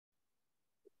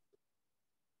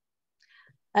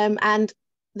And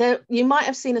there, you might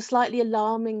have seen a slightly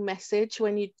alarming message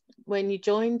when you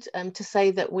joined, to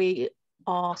say that we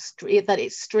are that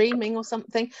it's streaming or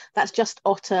something. That's just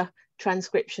Otter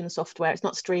transcription software. It's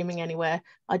not streaming anywhere.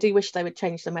 I do wish they would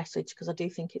change the message, because I do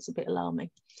think it's a bit alarming.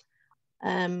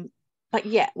 But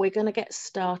yeah, we're going to get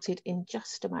started in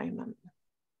just a moment.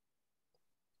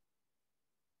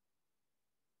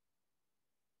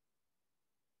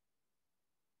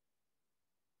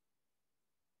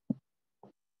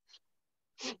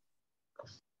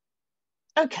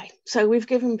 Okay, so we've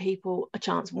given people a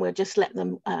chance, and we'll just let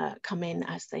them come in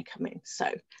as they come in. So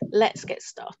let's get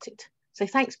started. So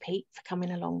thanks, Pete, for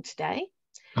coming along today.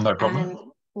 No problem. And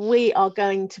we are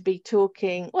going to be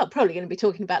talking, well, probably going to be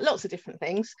talking about lots of different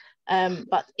things.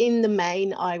 But in the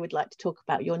main, I would like to talk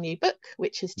about your new book,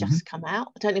 which has just come out.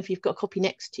 I don't know if you've got a copy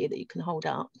next to you that you can hold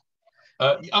up.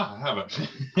 I have actually.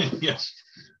 Yes.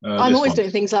 I'm always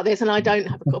doing things like this, and I don't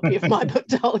have a copy of my book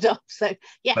to hold up. So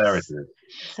yes, there it is.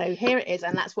 So here it is,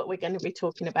 and that's what we're going to be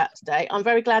talking about today. I'm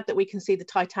very glad that we can see the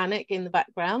Titanic in the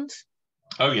background.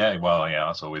 Oh yeah, well yeah,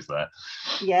 that's always there.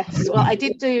 Yes, well I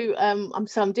did do.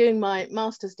 I'm doing my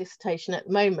master's dissertation at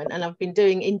the moment, and I've been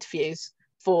doing interviews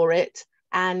for it.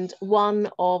 And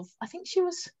one of, I think she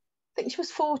was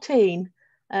 14.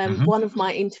 One of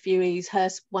my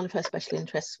interviewees, one of her special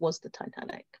interests was the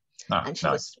Titanic. And she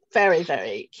was very,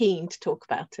 very keen to talk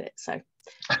about it. So,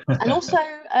 and also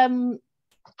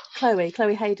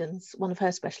Chloe Hayden's, one of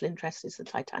her special interests is the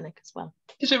Titanic as well.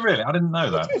 Is it really? I didn't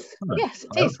know that. It is. Oh, yes,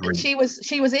 it is. And she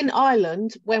was in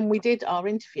Ireland when we did our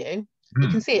interview. You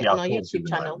can see it on our YouTube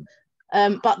channel.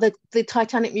 But the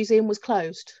Titanic Museum was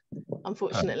closed,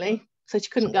 unfortunately, so she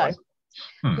couldn't go.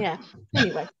 Yeah.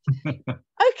 Anyway.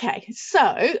 Okay.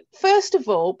 So first of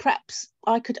all, perhaps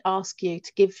I could ask you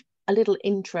to give a little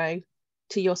intro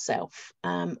to yourself.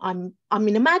 I'm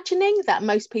imagining that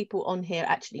most people on here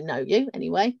actually know you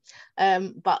anyway,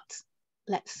 but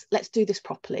let's do this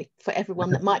properly for everyone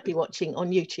that might be watching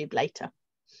on YouTube later.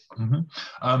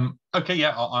 Okay,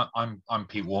 yeah, I'm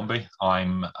Pete Wharmby.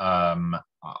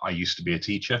 I used to be a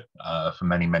teacher for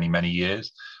many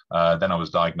years. Then I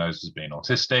was diagnosed as being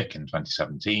autistic in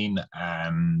 2017,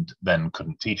 and then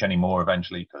couldn't teach anymore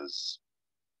eventually because,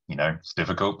 you know, it's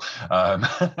difficult.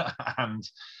 And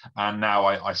now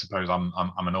I suppose I'm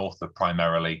an author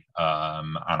primarily,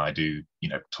 and I do, you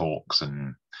know, talks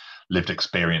and lived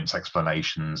experience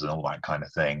explanations and all that kind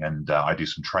of thing. And I do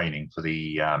some training for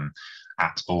the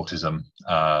At Autism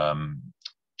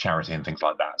charity and things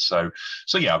like that. So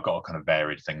yeah, I've got a kind of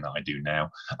varied thing that I do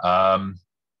now.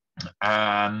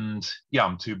 And yeah,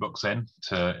 I'm 2 books in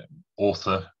to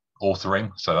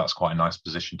authoring, so that's quite a nice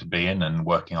position to be in, and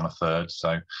working on a 3rd.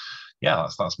 So yeah,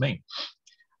 that's me.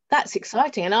 That's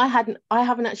exciting. And I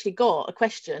haven't actually got a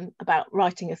question about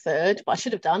writing a 3rd, but I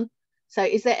should have done. So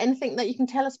is there anything that you can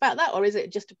tell us about that, or is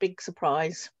it just a big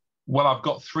surprise? Well, I've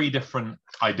got 3 different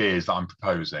ideas that I'm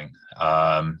proposing.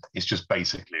 It's just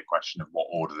basically a question of what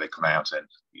order they come out in,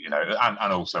 you know,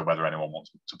 and also whether anyone wants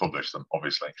to publish them,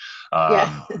 obviously.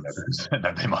 Yeah. You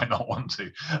know, they might not want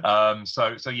to.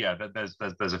 So yeah,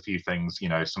 there's a few things, you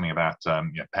know, something about you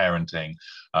know, parenting,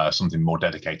 something more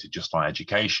dedicated just on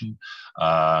education,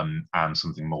 and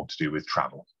something more to do with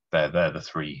travel. They're the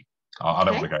 3. I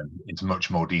don't want to go into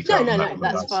much more detail. No,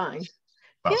 that's fine.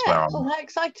 That's where I'm. Oh, how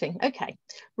exciting. Okay,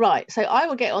 right. So I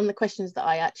will get on the questions that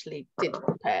I actually did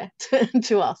prepare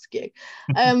to ask you.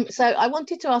 So I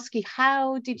wanted to ask you,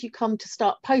 how did you come to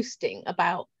start posting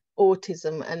about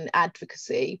autism and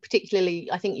advocacy? Particularly,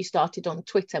 I think you started on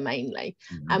Twitter mainly.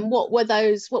 And what were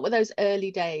those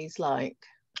early days like?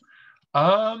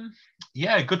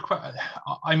 Yeah, good question.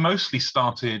 I mostly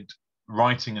started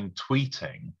writing and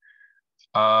tweeting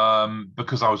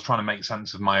because I was trying to make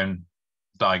sense of my own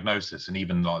diagnosis, and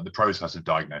even like the process of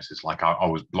diagnosis. Like I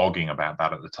was blogging about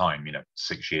that at the time, you know,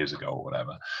 6 years ago or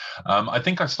whatever. I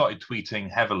think I started tweeting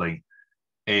heavily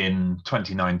in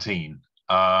 2019,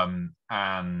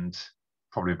 and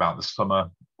probably about the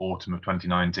autumn of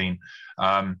 2019,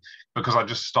 because I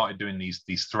just started doing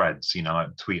these threads, you know,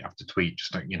 like tweet after tweet,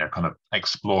 just, you know, kind of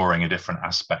exploring a different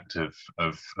aspect of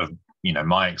you know,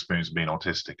 my experience of being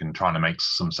autistic, and trying to make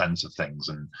some sense of things.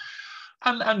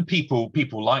 And people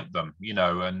like them, you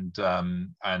know,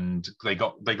 and they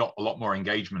got a lot more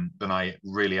engagement than I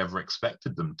really ever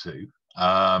expected them to.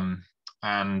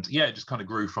 And yeah, it just kind of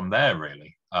grew from there,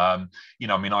 really. You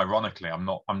know, I mean, ironically, I'm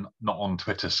not on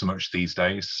Twitter so much these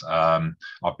days.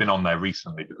 I've been on there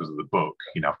recently because of the book.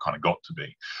 You know, I've kind of got to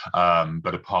be.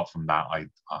 But apart from that,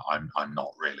 I'm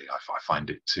not really. I find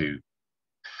it too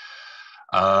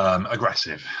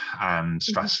aggressive and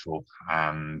stressful,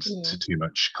 and too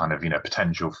much kind of,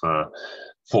 potential for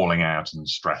falling out and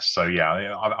stress. So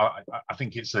yeah, I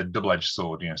think it's a double-edged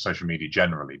sword, social media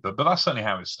generally, but that's certainly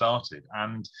how it started.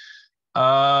 And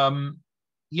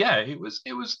yeah, it was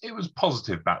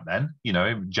positive back then,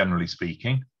 generally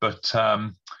speaking, but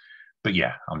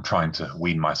yeah, I'm trying to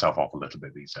wean myself off a little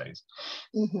bit these days.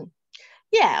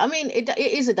 Yeah, I mean, it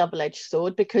is a double-edged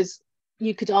sword, because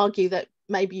you could argue that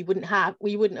maybe you wouldn't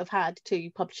have had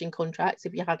 2 publishing contracts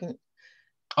if you hadn't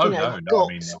got I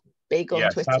mean, big on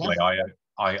Twitter. Sadly,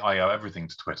 I owe everything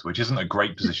to Twitter, which isn't a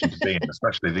great position to be in,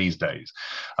 especially these days.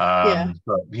 But I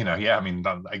mean,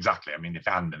 exactly. I mean, if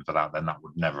it hadn't been for that, then that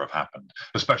would never have happened.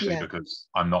 Especially because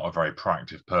I'm not a very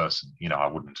proactive person. I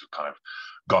wouldn't have kind of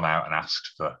gone out and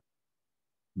asked for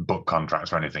book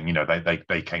contracts or anything.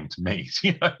 They came to me.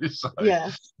 So,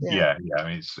 yeah. I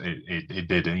mean, it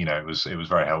did. It was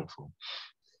very helpful.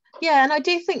 Yeah, and I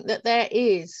do think that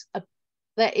there's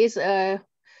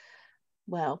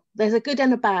a good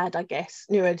and a bad, I guess,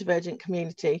 neurodivergent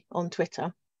community on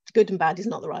Twitter. Good and bad is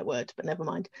not the right word, but never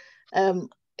mind.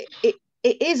 It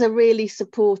is a really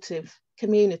supportive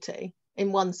community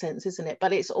in one sense, isn't it?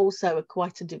 But it's also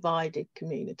quite a divided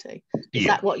community. Is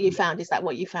that what you found? Is that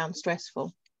what you found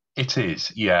stressful? It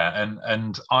is, yeah.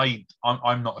 And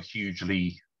I'm not a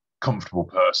hugely comfortable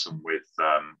person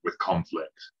with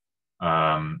conflict.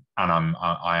 And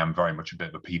I am very much a bit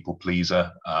of a people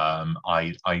pleaser.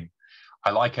 I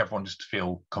like everyone just to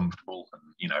feel comfortable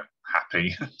and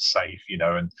happy and safe,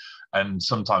 and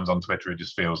sometimes on Twitter it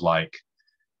just feels like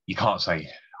you can't say,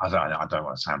 I don't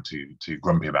want to sound too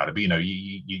grumpy about it, but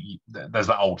you there's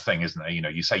that old thing, isn't there?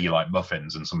 You say you like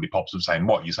muffins and somebody pops up saying,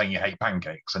 what, you're saying you hate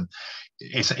pancakes? And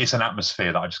it's an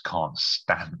atmosphere that I just can't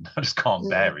stand. I just can't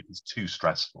bear it. It's too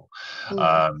stressful.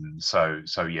 So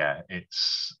yeah,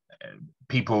 it's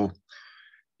people.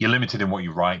 You're limited in what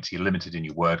you write. You're limited in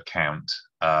your word count,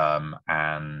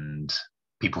 and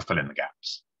people fill in the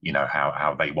gaps.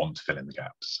 How they want to fill in the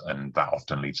gaps, and that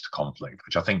often leads to conflict,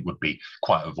 which I think would be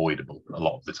quite avoidable a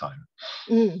lot of the time.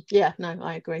 Yeah, no,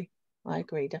 I agree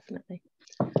definitely.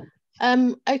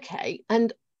 Okay,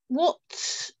 and what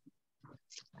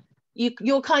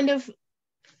you're kind of,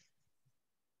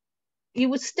 you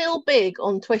were still big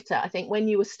on Twitter, I think, when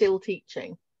you were still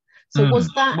teaching. So was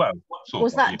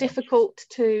that difficult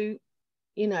to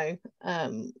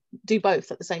do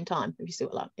both at the same time, if you see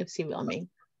what I mean?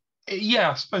 Yeah,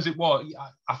 I suppose it was.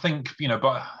 I think,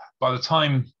 by the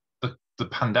time the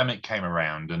pandemic came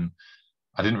around and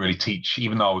I didn't really teach,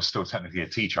 even though I was still technically a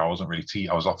teacher, I wasn't really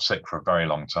I was off sick for a very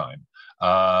long time.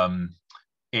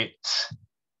 It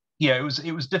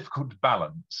was difficult to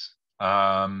balance.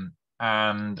 And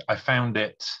I found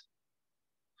it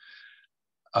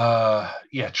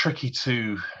tricky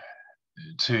to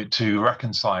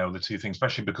reconcile the two things,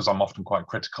 especially because I'm often quite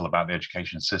critical about the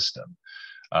education system.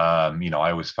 I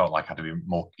always felt like I had to be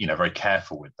more, very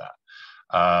careful with that.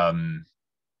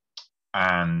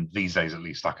 And these days, at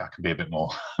least, like I can be a bit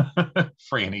more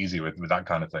free and easy with that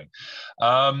kind of thing.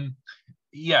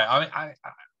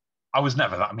 I was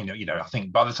never that. I mean, I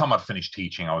think by the time I'd finished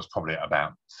teaching, I was probably at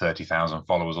about 30,000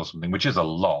 followers or something, which is a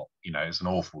lot. It's an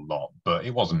awful lot, but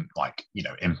it wasn't like,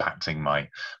 impacting my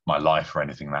life or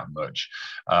anything that much.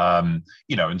 And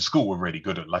school were really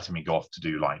good at letting me go off to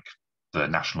do like the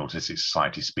National Autistic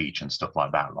Society speech and stuff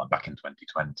like that, like back in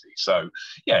 2020. So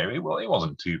yeah, it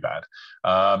wasn't too bad.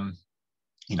 I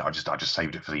just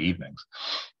saved it for the evenings.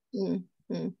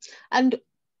 And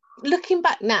looking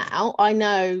back now, I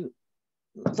know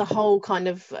the whole kind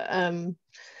of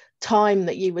time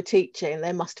that you were teaching,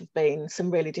 there must have been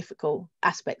some really difficult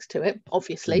aspects to it,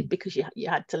 obviously, because you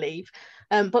had to leave.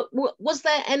 But was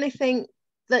there anything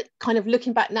that kind of,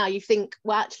 looking back now, you think,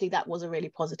 well, actually, that was a really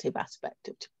positive aspect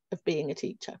of being a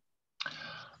teacher?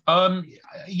 I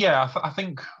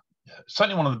think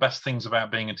certainly one of the best things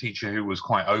about being a teacher who was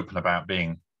quite open about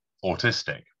being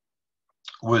autistic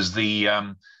was the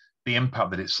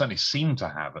impact that it certainly seemed to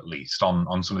have, at least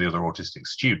on some of the other autistic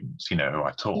students, who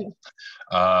I taught.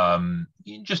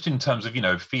 Just in terms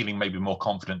of, feeling maybe more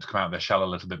confident to come out of their shell a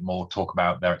little bit more, talk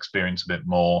about their experience a bit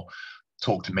more,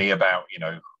 talk to me about,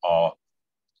 our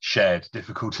shared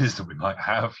difficulties that we might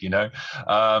have,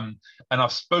 and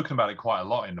I've spoken about it quite a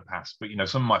lot in the past, but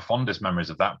some of my fondest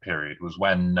memories of that period was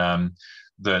when I'm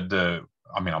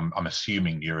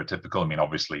assuming neurotypical. I mean,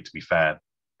 obviously, to be fair,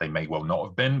 they may well not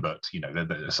have been, but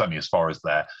they're certainly, as far as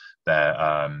their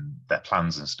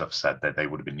plans and stuff said, that they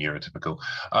would have been neurotypical.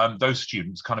 Those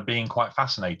students kind of being quite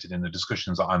fascinated in the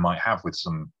discussions that I might have with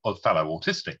some fellow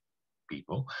autistic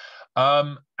people,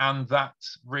 and that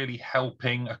really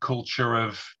helping a culture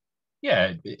of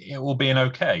yeah, it will be an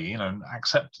okay, you know,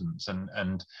 acceptance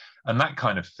and that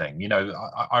kind of thing. You know,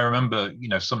 I remember, you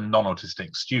know, some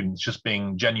non-autistic students just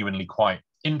being genuinely quite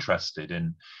interested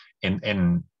in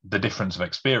the difference of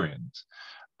experience,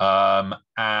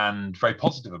 and very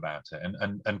positive about it,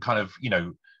 and kind of, you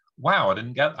know, wow, I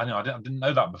didn't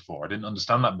know that before. I didn't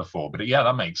understand that before, but yeah,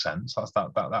 that makes sense.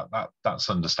 That's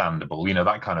understandable, you know,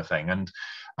 that kind of thing. And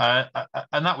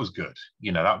that was good.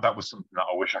 You know, that was something that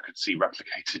I wish I could see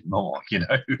replicated more, you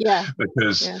know, Yeah.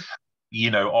 because, Yeah. you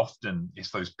know, often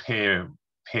it's those peer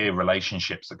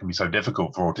relationships that can be so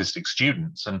difficult for autistic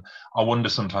students. And I wonder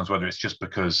sometimes whether it's just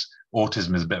because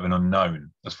autism is a bit of an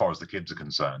unknown as far as the kids are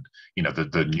concerned, you know, the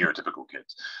neurotypical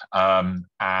kids,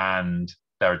 and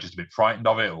they're just a bit frightened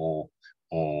of it,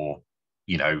 or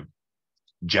you know,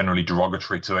 generally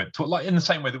derogatory to it, like in the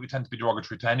same way that we tend to be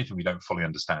derogatory to anything we don't fully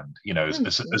understand, you know, as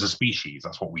a species.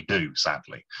 That's what we do,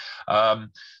 sadly.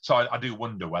 So I do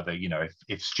wonder whether, you know,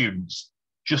 if students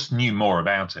just knew more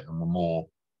about it and were more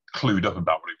clued up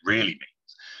about what it really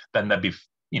means, then they'd be,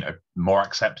 you know, more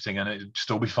accepting, and it'd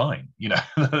still be fine, you know.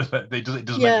 It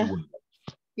does Yeah. make me wonder.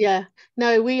 Yeah.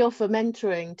 No, we offer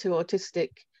mentoring to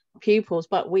autistic pupils,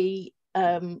 but we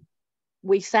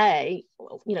say,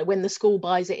 you know, when the school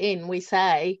buys it in, we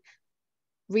say,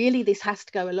 really, this has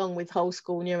to go along with whole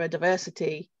school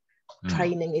neurodiversity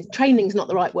training. Training's not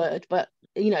the right word, but,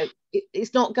 you know,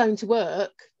 it's not going to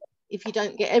work if you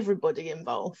don't get everybody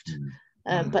involved.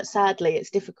 But sadly,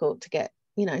 it's difficult to get,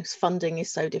 you know, funding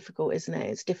is so difficult, isn't it?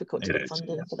 It's difficult to get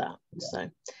funding for that. Yeah. So,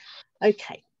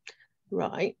 okay.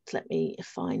 Right, let me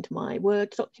find my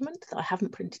Word document that I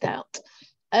haven't printed out.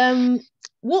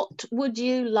 What would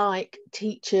you like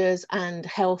teachers and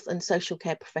health and social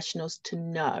care professionals to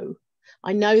know?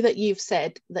 I know that you've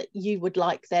said that you would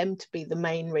like them to be the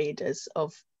main readers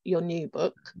of your new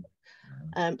book.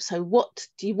 So what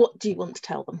do you want to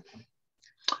tell them?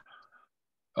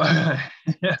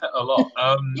 Yeah, a lot.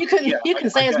 You can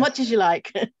say as much as you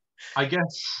like. I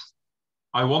guess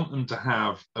I want them to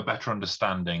have a better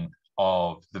understanding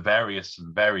of the various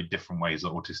and very different ways that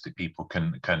autistic people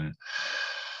can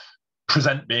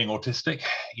present being autistic,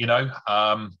 you know,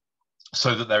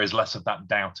 so that there is less of that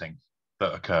doubting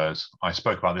that occurs. I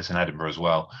spoke about this in Edinburgh as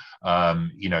well.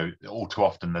 You know, all too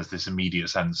often there's this immediate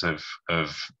sense of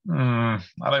I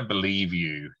don't believe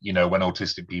you, you know, when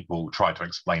autistic people try to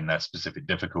explain their specific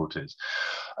difficulties,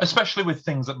 especially with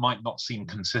things that might not seem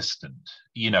consistent,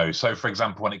 you know. So, for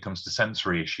example, when it comes to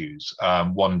sensory issues,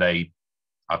 one day,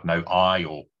 I don't know, I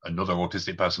or another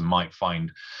autistic person might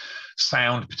find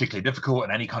sound particularly difficult,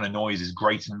 and any kind of noise is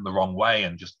grating in the wrong way,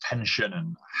 and just tension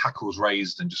and hackles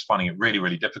raised and just finding it really,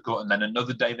 really difficult. And then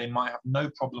another day they might have no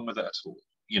problem with it at all.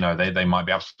 You know, they might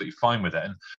be absolutely fine with it.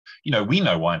 And, you know, we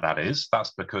know why that is.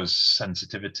 That's because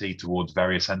sensitivity towards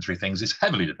various sensory things is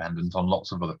heavily dependent on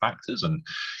lots of other factors. And,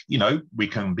 you know, we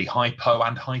can be hypo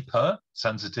and hyper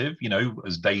sensitive, you know,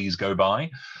 as days go by.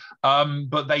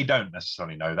 But they don't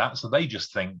necessarily know that. So they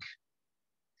just think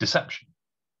deception,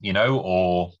 you know,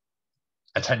 or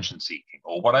attention seeking,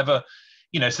 or whatever.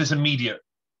 You know, it's this immediate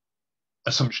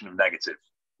assumption of negative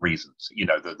reasons, you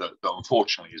know, that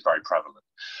unfortunately is very prevalent.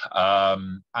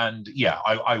 And yeah,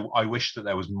 I wish that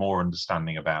there was more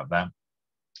understanding about that.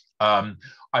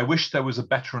 I wish there was a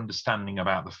better understanding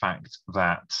about the fact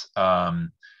that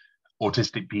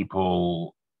autistic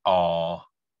people are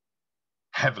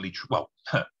heavily,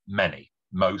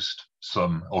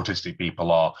 some autistic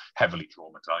people are heavily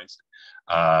traumatized.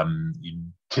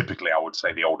 Typically, I would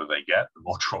say the older they get, the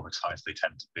more traumatized they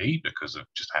tend to be because of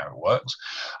just how it works,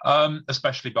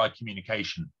 especially by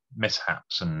communication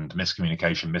mishaps and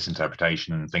miscommunication,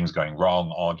 misinterpretation, things going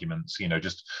wrong, arguments. You know,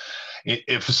 just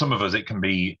for some of us, it can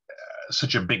be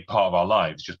such a big part of our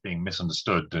lives, just being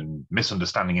misunderstood and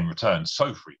misunderstanding in return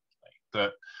so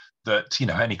frequently that you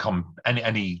know,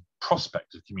 any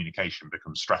prospect of communication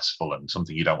becomes stressful and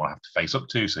something you don't want to have to face up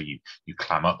to, so you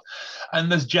clam up,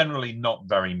 and there's generally not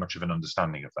very much of an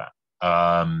understanding of that.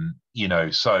 You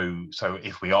know, so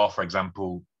if we are, for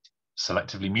example,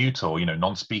 selectively mute, or, you know,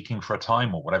 non-speaking for a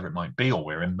time, or whatever it might be, or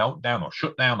we're in meltdown or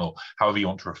shutdown, or however you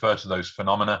want to refer to those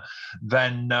phenomena,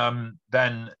 then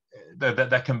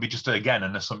there can be just, again,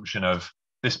 an assumption of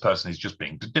this person is just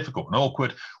being difficult and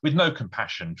awkward, with no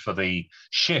compassion for the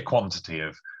sheer quantity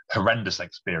of horrendous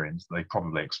experience that they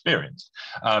probably experienced.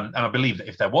 And I believe that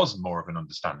if there was more of an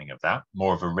understanding of that,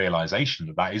 more of a realization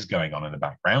that that is going on in the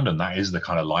background, and that is the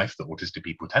kind of life that autistic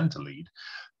people tend to lead,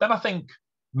 then I think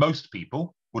most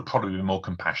people would probably be more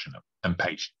compassionate and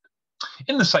patient,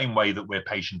 in the same way that we're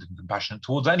patient and compassionate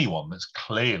towards anyone that's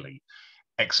clearly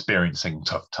experiencing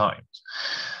tough times.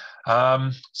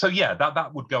 So yeah,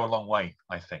 that would go a long way,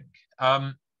 I think.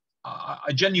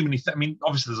 I genuinely think, I mean,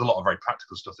 obviously there's a lot of very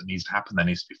practical stuff that needs to happen. There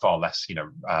needs to be far less,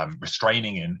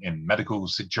 restraining in medical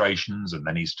situations, and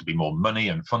there needs to be more money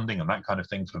and funding and that kind of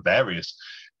thing for various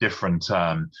different,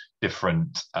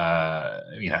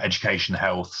 education,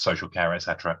 health, social care,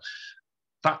 etc.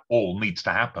 That all needs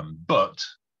to happen. But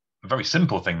a very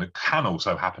simple thing that can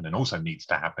also happen and also needs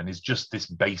to happen is just this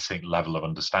basic level of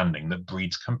understanding that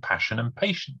breeds compassion and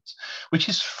patience, which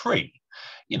is free.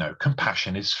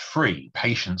 Compassion is free,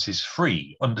 patience is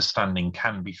free, understanding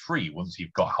can be free once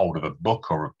you've got hold of a book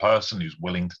or a person who's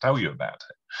willing to tell you about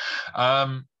it.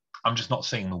 I'm just not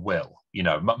seeing the will.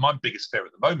 My biggest fear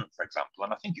at the moment, for example,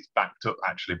 and I think it's backed up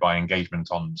actually by engagement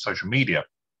on social media,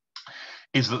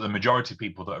 is that the majority of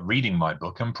people that are reading my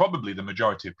book, and probably the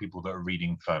majority of people that are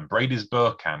reading Fern Brady's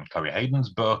book and Chloe Hayden's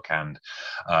book and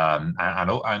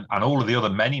all of the other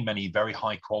many very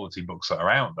high quality books that are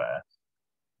out there,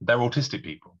 they're autistic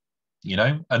people,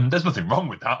 and there's nothing wrong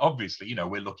with that. Obviously,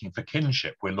 we're looking for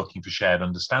kinship, we're looking for shared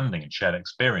understanding and shared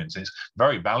experience. It's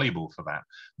very valuable for that,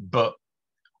 but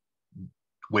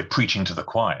we're preaching to the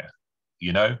choir.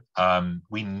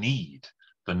 We need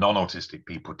the non-autistic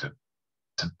people to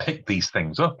pick these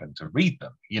things up and to read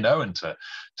them, and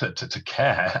to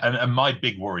care. And my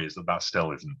big worry is that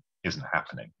still isn't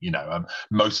happening.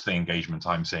 Most of the engagement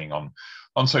I'm seeing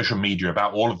on social media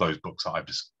about all of those books that I've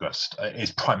discussed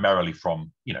is primarily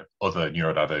from other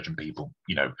neurodivergent people,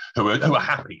 who are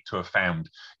happy to have found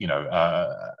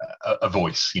a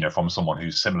voice from someone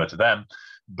who's similar to them.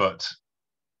 But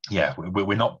yeah,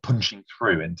 we're not punching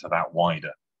through into that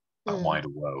wider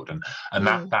world, and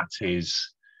that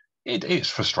is. It's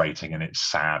frustrating and it's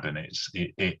sad and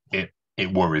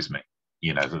it worries me,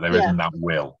 that there isn't that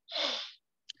will.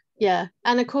 Yeah,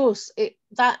 and of course,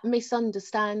 that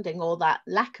misunderstanding or that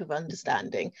lack of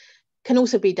understanding can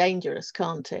also be dangerous,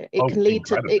 can't it? It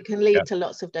can lead to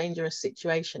lots of dangerous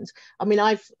situations. I mean,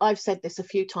 I've said this a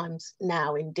few times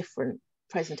now in different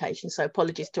presentations, so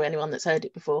apologies to anyone that's heard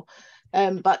it before.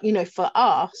 But for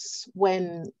us,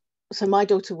 so my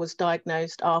daughter was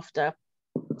diagnosed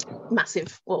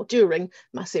during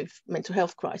massive mental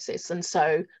health crisis, and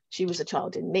so she was a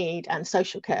child in need, and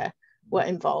social care were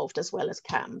involved as well as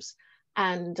CAMHS.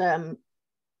 And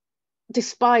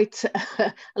despite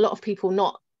a lot of people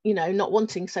not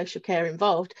wanting social care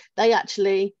involved, they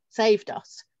actually saved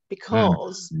us,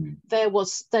 because there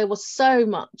was so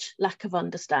much lack of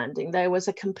understanding. There was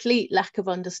a complete lack of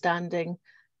understanding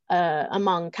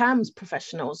among CAMHS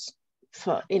professionals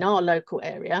in our local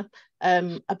area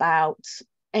about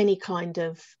any kind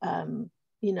of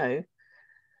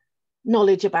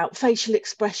knowledge about facial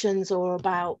expressions, or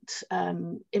about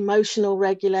emotional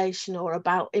regulation, or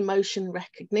about emotion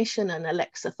recognition and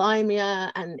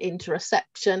alexithymia and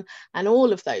interoception and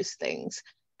all of those things.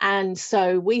 And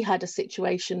so we had a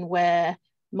situation where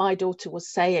my daughter was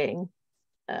saying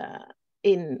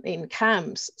in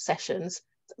CAMHS sessions,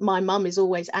 my mum is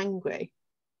always angry.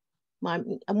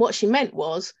 And what she meant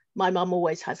was, my mum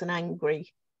always has an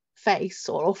angry face,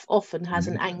 or often has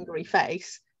an angry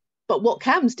face. But what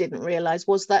CAMHS didn't realize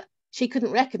was that she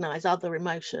couldn't recognize other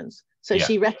emotions. So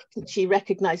she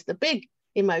recognized the big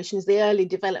emotions, the early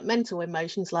developmental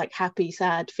emotions like happy,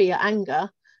 sad, fear, anger.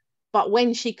 But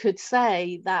when she could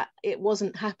say that it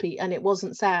wasn't happy and it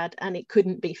wasn't sad and it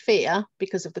couldn't be fear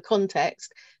because of the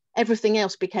context, everything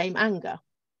else became anger.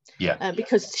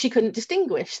 Because she couldn't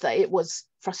distinguish that it was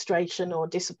frustration or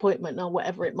disappointment or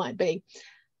whatever it might be.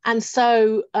 And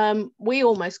so we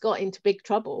almost got into big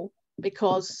trouble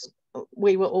because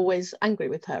we were always angry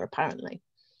with her, apparently.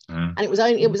 And it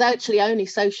was actually only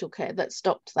social care that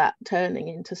stopped that turning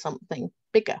into something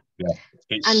bigger.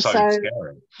 It's so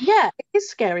scary. Yeah, it is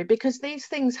scary, because these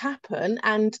things happen,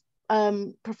 and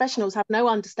professionals have no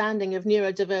understanding of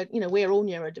neurodivergent. We're all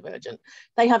neurodivergent.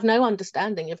 They have no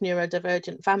understanding of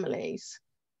neurodivergent families,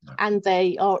 and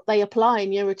they apply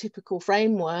neurotypical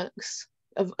frameworks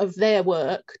of their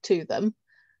work to them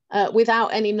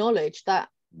without any knowledge that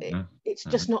it's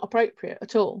just not appropriate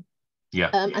at all.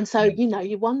 And so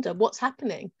you wonder what's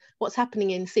happening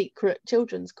in secret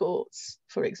children's courts,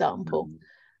 for example.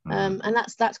 And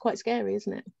that's quite scary,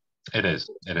 isn't it? It is.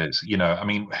 I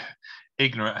mean,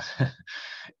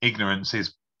 ignorance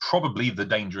is probably the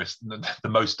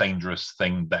most dangerous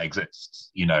thing that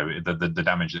exists. The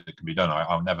damage that can be done.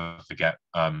 I'll never forget.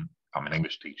 I'm an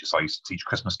English teacher, so I used to teach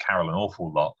Christmas Carol an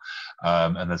awful lot.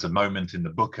 And there's a moment in the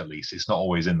book, at least, it's not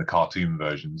always in the cartoon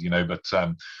versions, but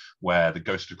where the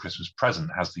Ghost of Christmas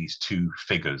Present has these two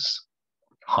figures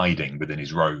hiding within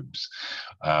his robes.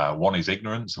 One is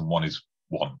ignorance and one is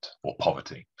want or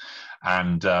poverty.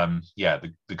 And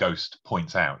the ghost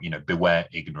points out, beware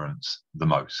ignorance the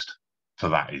most. for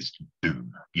that is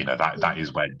doom. That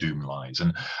is where doom lies.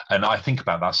 And I think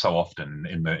about that so often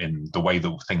in the way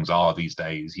that things are these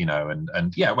days,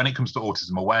 and yeah, when it comes to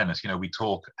autism awareness, we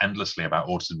talk endlessly about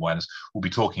autism awareness. We'll be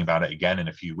talking about it again in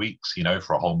a few weeks,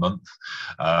 for a whole month.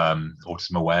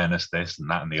 Autism awareness, this and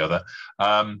that and the other.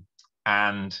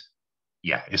 And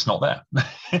yeah, it's not there.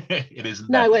 It isn't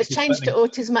there. No, well, it's changed to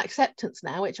autism acceptance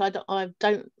now, which I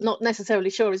don't not necessarily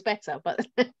sure is better, but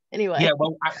anyway. Yeah,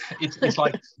 well, it's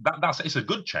like it's a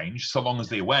good change so long as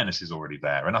the awareness is already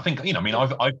there. And I think,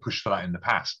 I've pushed for that in the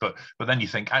past, but then you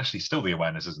think actually still the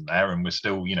awareness isn't there, and we're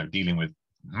still, dealing with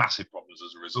massive problems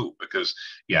as a result, because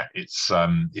it's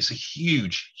a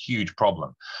huge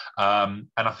problem. And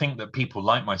I think that people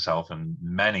like myself and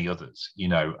many others,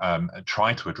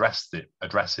 try to address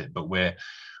it, but we're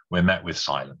met with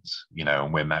silence,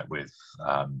 and we're met with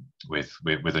a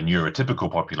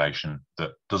neurotypical population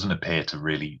that doesn't appear to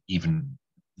really even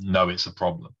know it's a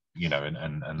problem,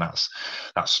 and that's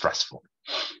stressful.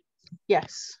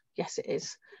 Yes, it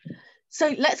is.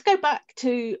 So let's go back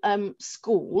to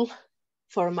school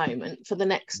for a moment for the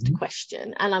next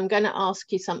question, and I'm going to ask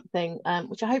you something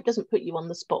which I hope doesn't put you on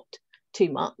the spot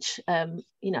too much.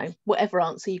 Whatever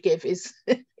answer you give is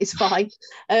fine,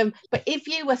 but if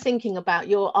you were thinking about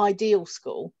your ideal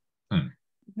school,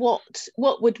 what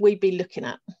would we be looking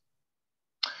at?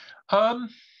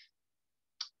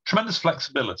 Tremendous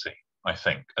flexibility, I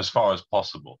think, as far as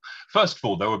possible. First of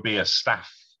all, there would be a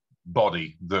staff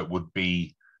body that would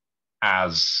be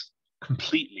as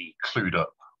completely clued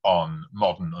up on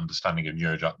modern understanding of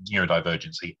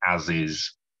neurodivergency as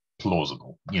is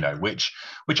plausible, which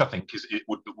I think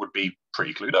would be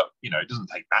pretty clued up. It doesn't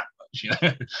take that much.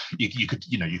 You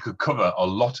could cover a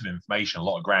lot of information, a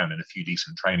lot of ground in a few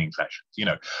decent training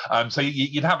sessions. So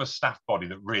you'd have a staff body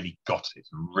that really got it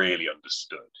and really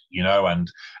understood,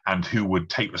 and who would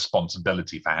take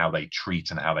responsibility for how they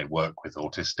treat and how they work with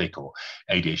autistic or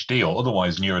ADHD or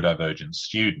otherwise neurodivergent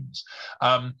students.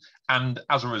 And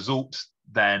as a result,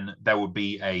 then there would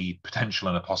be a potential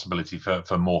and a possibility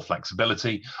for more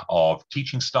flexibility of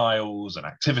teaching styles and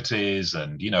activities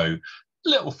and,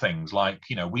 little things like,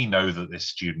 we know that this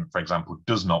student, for example,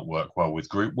 does not work well with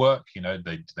group work.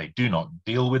 They do not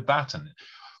deal with that. And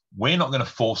we're not going to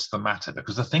force the matter,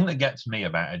 because the thing that gets me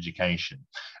about education,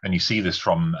 and you see this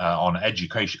from on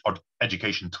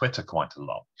education Twitter quite a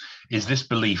lot, is this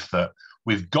belief that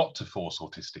we've got to force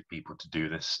autistic people to do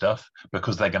this stuff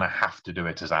because they're going to have to do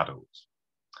it as adults.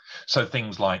 So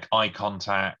things like eye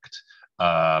contact,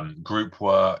 group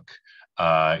work,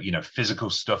 physical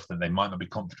stuff that they might not be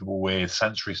comfortable with,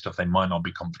 sensory stuff they might not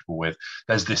be comfortable with.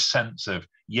 There's this sense of,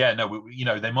 they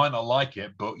might not like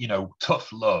it, but, tough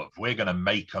love. We're going to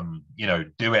make them,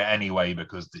 do it anyway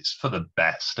because it's for the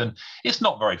best. And it's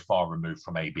not very far removed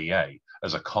from ABA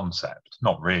as a concept.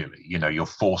 Not really. You're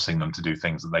forcing them to do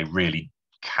things that they really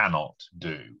cannot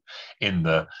do in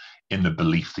the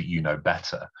belief that you know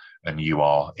better, and you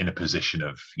are in a position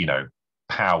of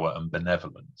power and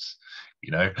benevolence,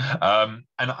 and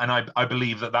I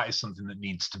believe that is something that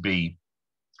needs to be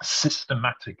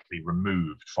systematically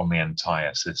removed from the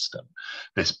entire system,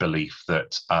 this belief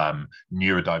that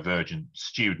neurodivergent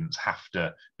students have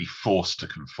to be forced to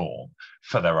conform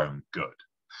for their own good.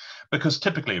 Because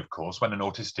typically, of course, when an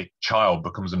autistic child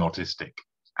becomes an autistic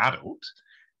adult,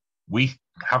 we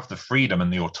have the freedom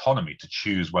and the autonomy to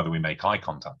choose whether we make eye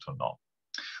contact or not.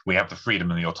 We have the freedom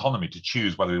and the autonomy to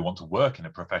choose whether we want to work in a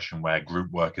profession where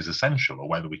group work is essential, or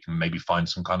whether we can maybe find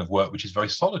some kind of work which is very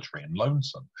solitary and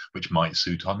lonesome, which might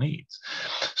suit our needs.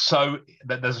 So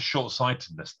there's a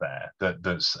short-sightedness there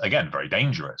that's, again, very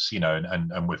dangerous,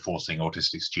 and we're forcing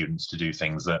autistic students to do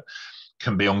things that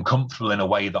can be uncomfortable in a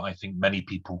way that I think many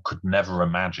people could never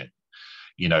imagine.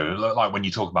 Like when you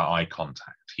talk about eye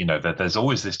contact, that there's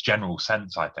always this general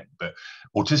sense, I think, that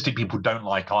autistic people don't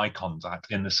like eye contact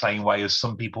in the same way as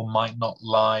some people might not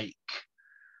like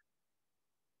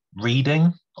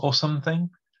reading or something.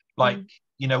 Like,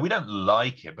 we don't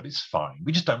like it, but it's fine.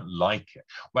 We just don't like it.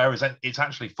 Whereas it's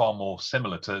actually far more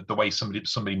similar to the way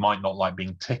somebody might not like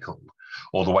being tickled,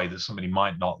 or the way that somebody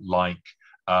might not like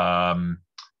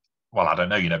well, I don't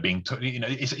know, being,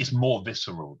 it's more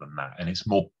visceral than that, and it's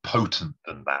more potent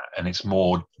than that, and it's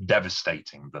more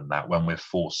devastating than that when we're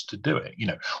forced to do it.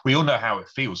 We all know how it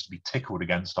feels to be tickled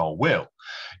against our will,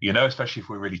 especially if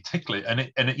we're really tickled. And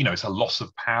it's a loss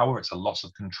of power, it's a loss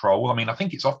of control. I mean, I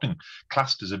think it's often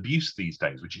classed as abuse these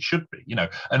days, which it should be, and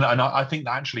I think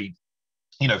that actually,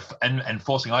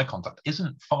 enforcing eye contact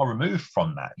isn't far removed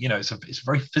from that. It's a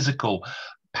very physical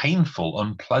painful,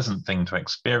 unpleasant thing to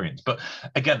experience. But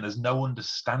again, there's no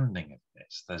understanding of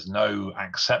this. There's no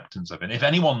acceptance of it. If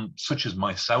anyone such as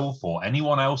myself or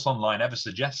anyone else online ever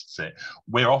suggests it,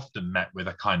 we're often met with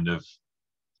a kind of,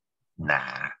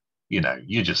 nah,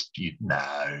 you're just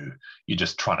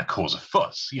trying to cause a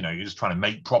fuss, you're just trying to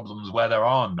make problems where there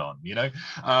are none,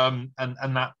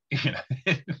 and that,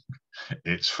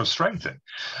 it's frustrating.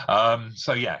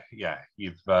 So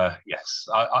you've yes,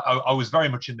 I was very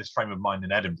much in this frame of mind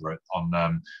in Edinburgh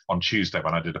on Tuesday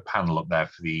when I did a panel up there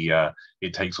for the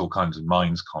It Takes All Kinds of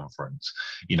Minds conference.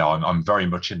 I'm very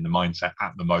much in the mindset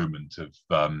at the moment of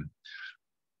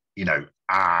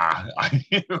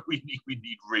we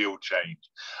need real change.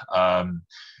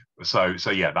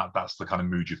 So yeah, that's the kind of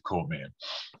mood you've caught me in.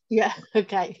 Yeah,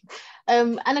 okay.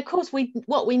 And of course,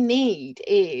 what we need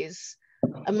is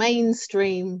a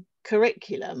mainstream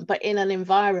curriculum, but in an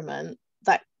environment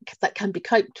that can be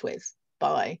coped with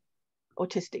by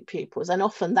autistic pupils. And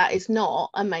often that is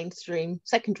not a mainstream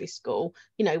secondary school,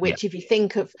 which, if you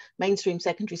think of mainstream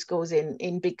secondary schools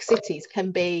in big cities,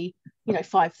 can be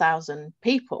 5,000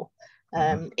 people.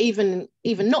 Even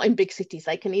not in big cities,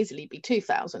 they can easily be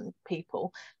 2,000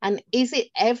 people. And is it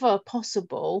ever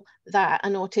possible that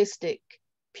an autistic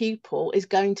pupil is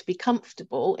going to be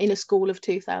comfortable in a school of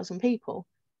 2,000 people?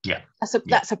 Yeah,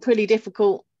 that's a pretty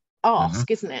difficult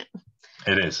ask, isn't it?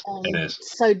 It is. It is.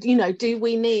 So do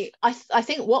we need? I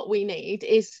think what we need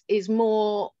is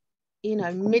more,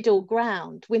 middle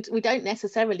ground. We don't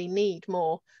necessarily need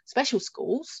more special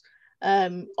schools.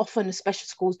 Often special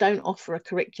schools don't offer a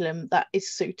curriculum that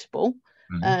is suitable.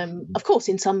 Of course,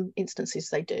 in some instances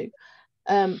they do,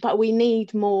 but we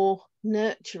need more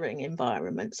nurturing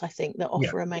environments, I think, that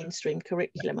offer a mainstream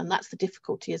curriculum. And that's the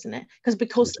difficulty, isn't it?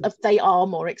 Because they are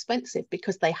more expensive,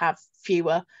 because they have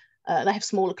fewer, they have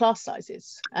smaller class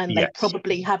sizes, and they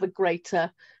probably have a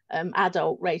greater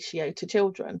adult ratio to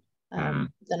children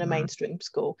than a mainstream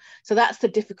school. So that's the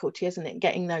difficulty, isn't it,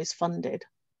 getting those funded?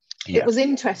 It was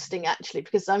interesting, actually,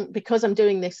 because I'm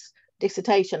doing this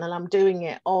dissertation, and I'm doing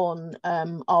it on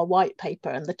our white paper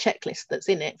and the checklist that's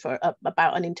in it for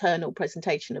about an internal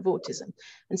presentation of autism.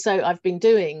 And so I've been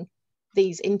doing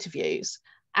these interviews,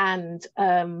 and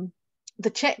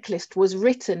the checklist was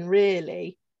written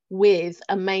really with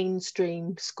a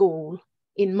mainstream school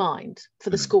in mind.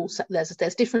 For the school,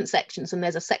 there's different sections, and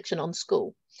there's a section on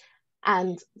school,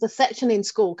 and the section in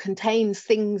school contains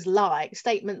things like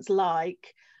statements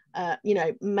like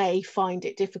may find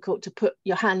it difficult to put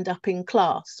your hand up in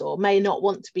class, or may not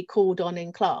want to be called on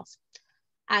in class.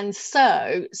 And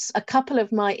so a couple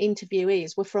of my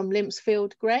interviewees were from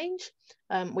Limpsfield Grange,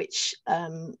 which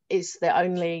is the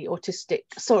only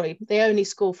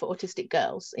school for autistic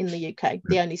girls in the UK,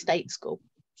 the only state school.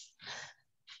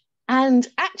 And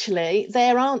actually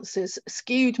their answers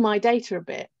skewed my data a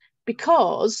bit,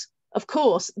 because of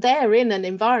course they're in an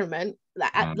environment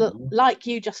that, like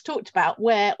you just talked about,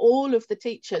 where all of the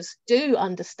teachers do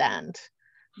understand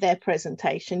their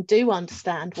presentation, do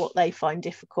understand what they find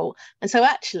difficult. And so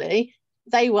actually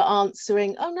they were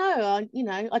answering, oh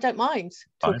no, I don't mind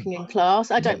talking in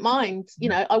class. I don't mind,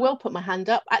 I will put my hand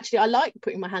up. Actually, I like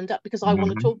putting my hand up because I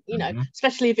want to talk,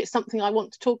 especially if it's something I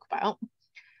want to talk about.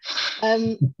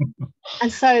 And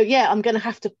so, I'm going to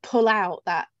have to pull out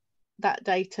that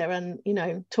data and,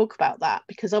 talk about that,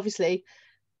 because obviously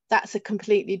that's a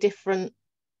completely different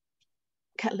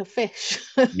kettle of fish.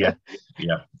 But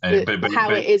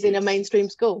it is in a mainstream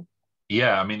school.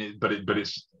 I mean, but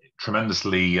it's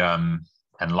tremendously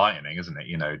enlightening, isn't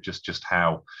it? Just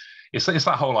how it's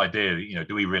that whole idea that,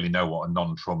 do we really know what a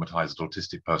non-traumatized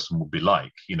autistic person would be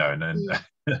like? And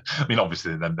I mean,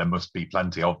 obviously there must be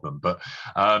plenty of them, but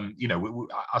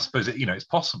I suppose it's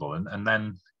possible, and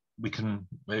then we can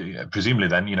presumably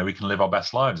then we can live our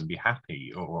best lives and be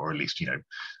happy, or at least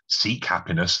seek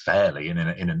happiness fairly in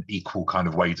an equal kind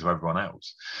of way to everyone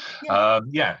else.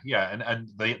 And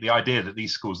the idea that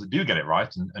these schools that do get it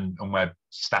right, and where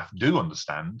staff do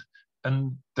understand,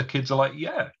 and the kids are like,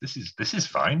 this is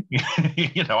fine.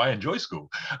 I enjoy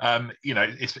school.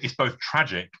 It's both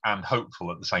tragic and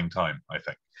hopeful at the same time, I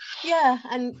think.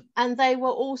 And they were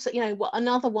also,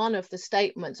 another one of the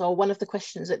statements, or one of the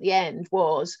questions at the end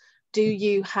was, do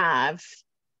you have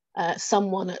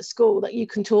someone at school that you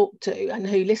can talk to and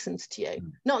who listens to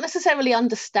you? Not necessarily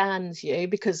understands you,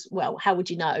 because, well, how would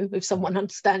you know if someone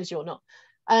understands you or not?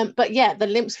 But the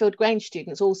Limpsfield Grange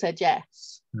students all said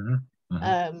yes.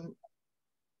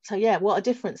 So what a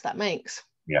difference that makes.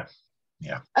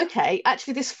 Okay,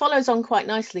 actually this follows on quite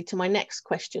nicely to my next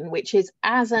question, which is,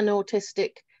 as an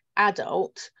autistic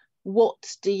adult,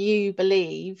 what do you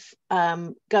believe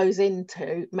goes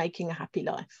into making a happy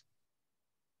life?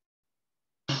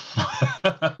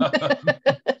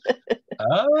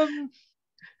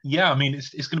 Yeah, I mean,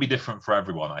 it's going to be different for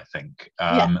everyone, I think.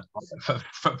 Yeah.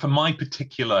 For my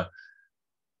particular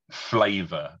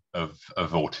flavor of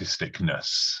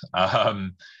autisticness,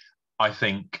 I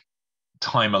think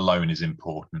time alone is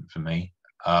important for me,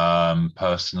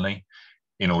 personally,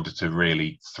 in order to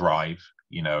really thrive,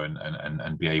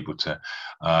 and be able to.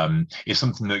 It's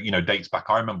something that dates back.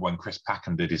 I remember when Chris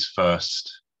Packham did his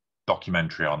first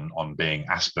documentary on being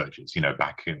Asperger's,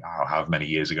 back in however many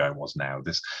years ago it was now.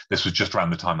 This was just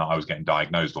around the time that I was getting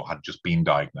diagnosed or had just been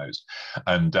diagnosed.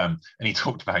 And he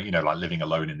talked about, like living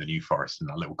alone in the New Forest in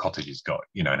that little cottage he's got,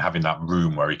 and having that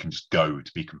room where he can just go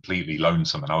to be completely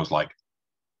lonesome. And I was like,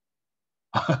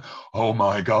 oh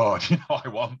my God, I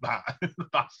want that.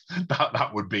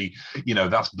 that would be,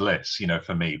 that's bliss,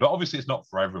 for me. But obviously it's not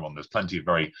for everyone. There's plenty of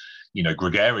very,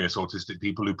 gregarious autistic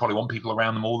people who probably want people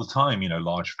around them all the time,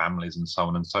 large families and so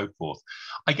on and so forth.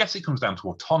 I guess it comes down to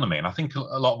autonomy. And I think a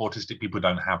lot of autistic people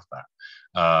don't have that,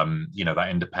 that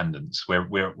independence, where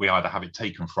we either have it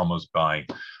taken from us by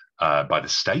the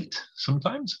state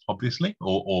sometimes, obviously,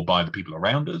 or by the people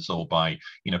around us, or by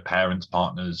parents,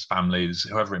 partners, families,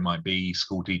 whoever it might be,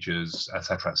 school teachers,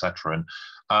 etc., etc.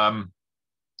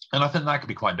 And I think that could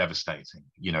be quite devastating,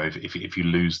 if you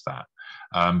lose that,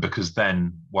 because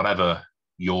then whatever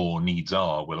your needs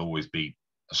are will always be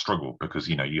a struggle, because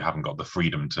you haven't got the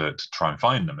freedom to try and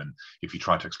find them. And if you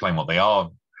try to explain what they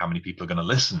are, how many people are going to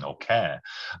listen or care?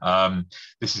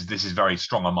 This is very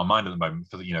strong on my mind at the moment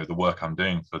for the work I'm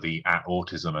doing for the At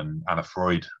Autism and Anna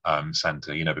Freud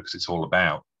Center, because it's all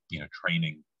about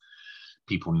training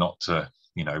people not to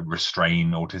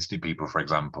restrain autistic people, for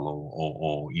example,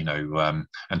 or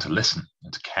and to listen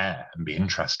and to care and be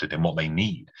interested in what they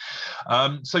need.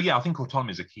 So yeah, I think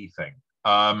autonomy is a key thing,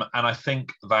 and I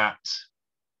think that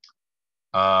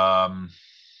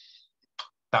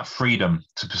that freedom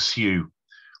to pursue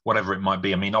whatever it might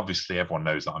be. I mean, obviously, everyone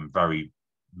knows that I'm very,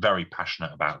 very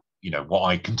passionate about, what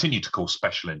I continue to call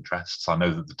special interests. I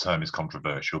know that the term is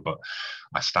controversial, but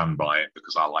I stand by it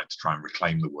because I like to try and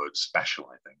reclaim the word special,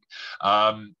 I think.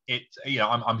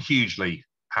 I'm hugely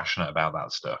passionate about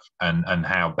that stuff and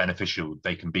how beneficial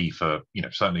they can be for,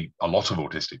 certainly a lot of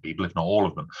autistic people, if not all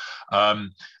of them.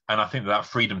 And I think that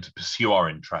freedom to pursue our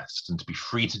interests and to be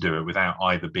free to do it without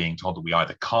either being told that we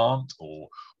either can't or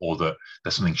that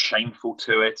there's something shameful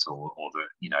to it, or that,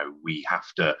 we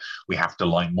have to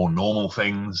like more normal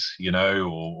things,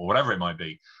 or whatever it might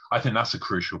be. I think that's a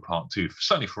crucial part too,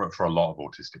 certainly for a lot of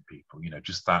autistic people,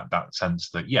 just that sense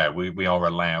that, yeah, we are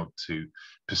allowed to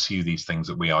pursue these things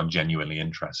that we are genuinely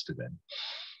interested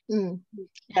in.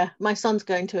 Yeah, my son's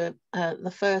going to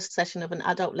the first session of an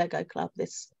adult Lego club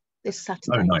this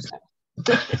Saturday. Oh, nice.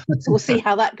 So we'll see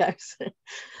how that goes.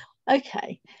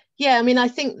 Okay. Yeah, I mean, I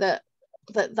think that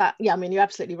yeah, I mean, you're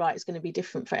absolutely right. It's going to be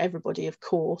different for everybody, of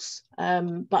course.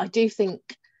 But I do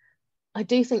think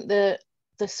the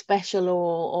special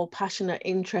or passionate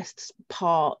interests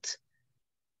part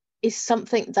is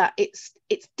something that it's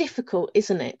difficult,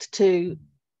 isn't it, to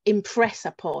impress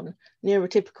upon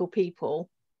neurotypical people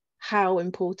how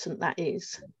important that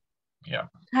is. Yeah.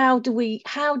 How do we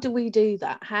do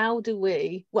that? How do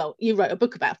we, well, you wrote a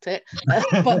book about it,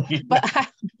 but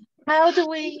how do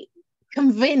we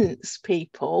convince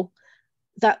people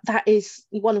that is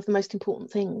one of the most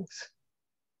important things?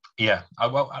 Yeah,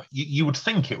 well, you would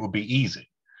think it would be easy,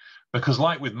 because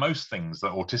like with most things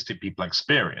that autistic people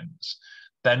experience,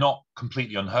 they're not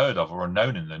completely unheard of or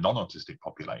unknown in the non-autistic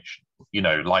population.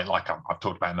 Like I've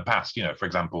talked about in the past, for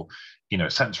example,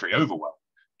 sensory overwhelm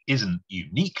isn't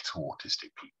unique to autistic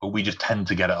people. We just tend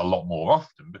to get it a lot more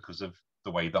often because of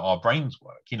the way that our brains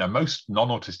work. Most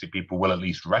non-autistic people will at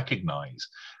least recognize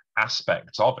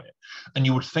aspects of it. And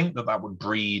you would think that would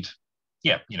breed,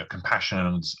 compassion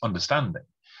and understanding.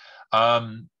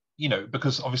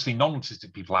 Because obviously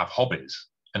non-autistic people have hobbies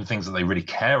and things that they really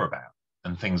care about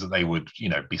and things that they would,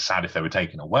 be sad if they were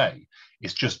taken away.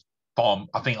 It's just far,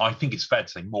 I think it's fair to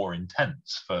say, more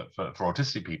intense for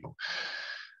autistic people.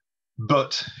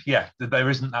 But yeah, there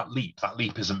isn't that leap. That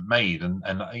leap isn't made,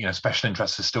 and special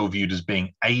interests are still viewed as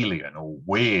being alien or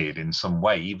weird in some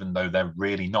way, even though they're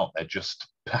really not. They're just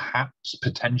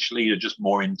potentially a just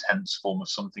more intense form of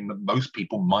something that most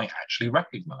people might actually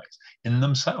recognize in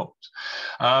themselves.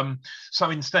 So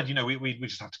instead, we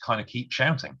just have to kind of keep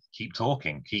shouting, keep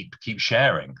talking, keep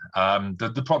sharing.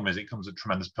 The problem is it comes at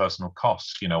tremendous personal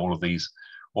cost. All of these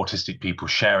autistic people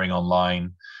sharing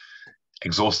online,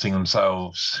 exhausting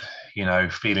themselves, you know,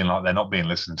 feeling like they're not being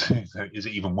listened to. Is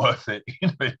it even worth it? You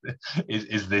know,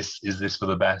 is this for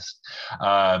the best?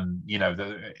 You know,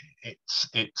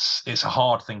 it's a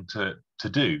hard thing to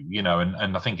do, you know,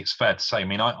 and I think it's fair to say, I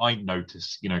mean, I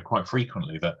notice, you know, quite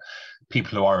frequently that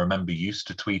people who I remember used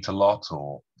to tweet a lot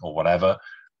or whatever,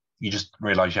 you just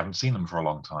realize you haven't seen them for a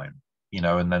long time, you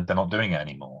know, and then they're not doing it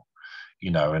anymore, you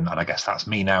know, and I guess that's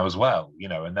me now as well, you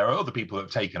know, and there are other people that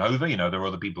have taken over, you know, there are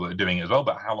other people that are doing it as well,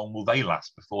 but how long will they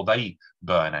last before they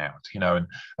burn out, you know, and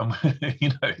you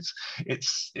know,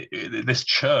 it's this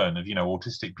churn of, you know,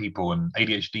 autistic people and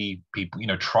ADHD people, you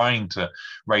know, trying to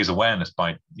raise awareness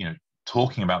by, you know,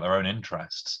 talking about their own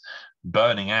interests,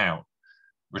 burning out,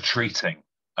 retreating,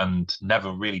 and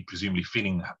never really presumably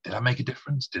feeling, did I make a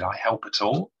difference? Did I help at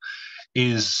all?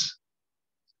 It's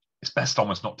best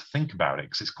almost not to think about it,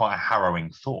 because it's quite a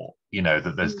harrowing thought, you know,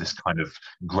 that there's this kind of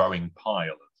growing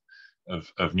pile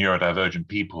of neurodivergent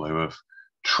people who have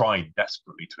tried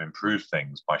desperately to improve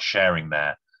things by sharing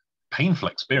their painful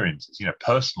experiences, you know,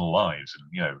 personal lives and,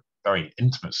 you know, very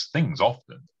intimate things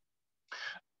often.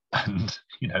 And,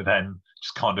 you know, then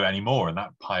just can't do it anymore, and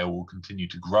that pile will continue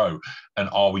to grow. And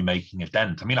are we making a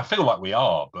dent? I mean, I feel like we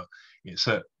are, but it's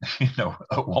at, you know,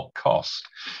 at what cost?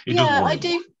 I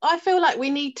do. I feel like we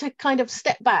need to kind of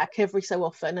step back every so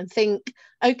often and think,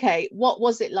 okay, what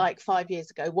was it like 5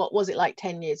 years ago? What was it like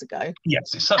 10 years ago?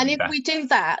 Yes, it's certainly. And if we do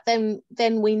that, then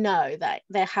we know that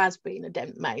there has been a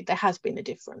dent made. There has been a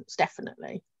difference,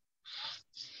 definitely.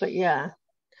 But yeah.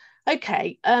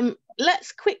 Okay,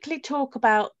 let's quickly talk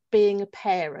about being a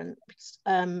parent.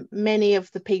 Many of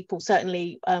the people,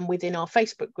 certainly within our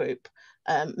Facebook group,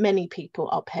 many people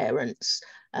are parents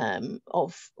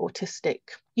of autistic,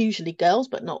 usually girls,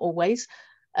 but not always.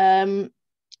 And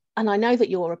I know that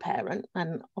you're a parent,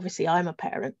 and obviously I'm a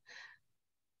parent.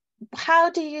 How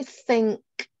do you think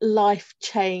life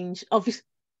change? Obviously,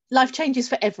 life changes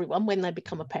for everyone when they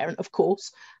become a parent, of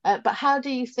course. But how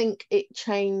do you think it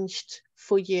changed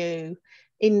for you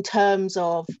in terms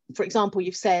of, for example,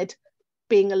 you've said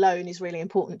being alone is really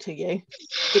important to you.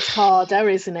 It's harder,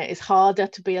 isn't it? It's harder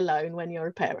to be alone when you're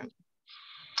a parent.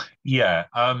 Yeah,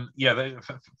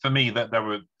 for me, that there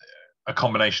were a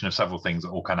combination of several things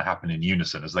that all kind of happen in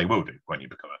unison, as they will do when you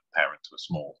become a parent to a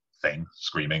small thing,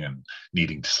 screaming and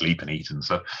needing to sleep and eat and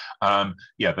stuff.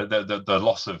 The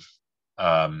loss of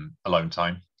alone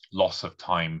time, loss of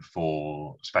time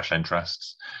for special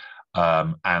interests,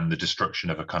 and the destruction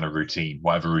of a kind of routine,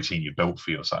 whatever routine you built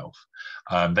for yourself.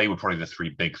 They were probably the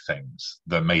three big things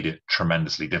that made it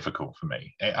tremendously difficult for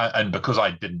me. And because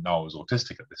I didn't know I was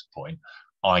autistic at this point,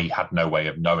 I had no way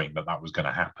of knowing that that was going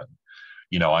to happen.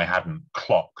 You know, I hadn't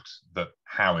clocked that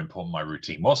how important my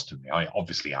routine was to me.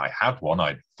 I had one.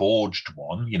 I'd forged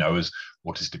one, you know, as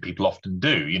autistic people often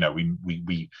do. You know,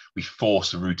 we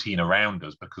force a routine around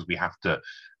us because we have to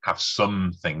have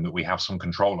something that we have some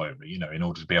control over, you know, in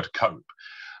order to be able to cope.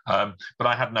 But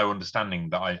I had no understanding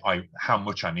that I how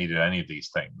much I needed any of these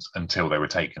things until they were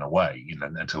taken away, you know,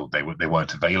 until they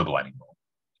weren't available anymore.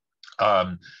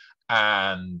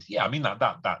 And yeah, I mean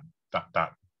that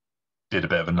did a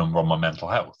bit of a number on my mental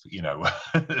health, you know,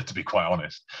 to be quite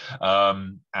honest.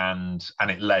 And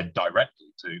it led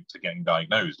directly to getting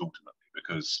diagnosed ultimately,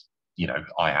 because, you know,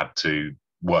 I had to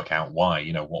work out why,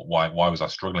 you know, why was I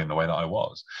struggling the way that I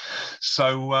was.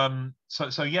 So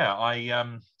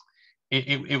yeah,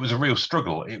 it was a real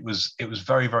struggle. It was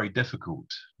very, very difficult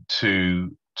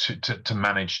to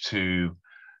manage to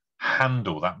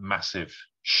handle that massive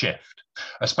shift,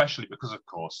 especially because, of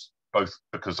course, both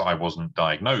because I wasn't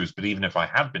diagnosed, but even if I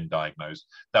had been diagnosed,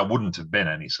 there wouldn't have been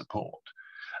any support,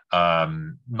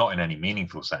 not in any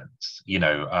meaningful sense. You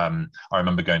know, I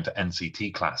remember going to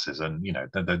NCT classes, and, you know,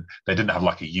 they didn't have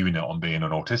like a unit on being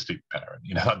an autistic parent.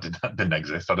 You know, that didn't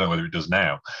exist. I don't know whether it does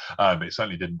now, but it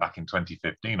certainly didn't back in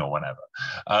 2015 or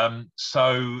whenever.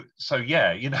 So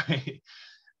yeah, you know,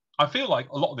 I feel like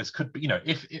a lot of this could be, you know,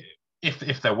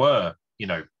 if there were, you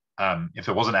know, if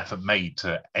there was an effort made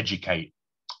to educate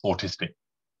autistic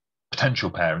potential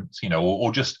parents, you know,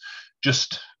 or just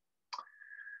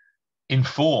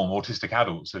inform autistic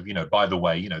adults of, you know, by the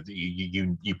way, you know,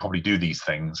 you probably do these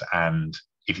things, and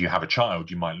if you have a child,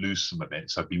 you might lose some of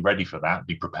it. So be ready for that,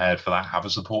 be prepared for that, have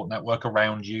a support network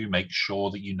around you, make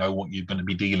sure that you know what you're going to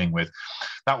be dealing with.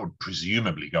 That would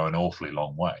presumably go an awfully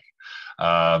long way.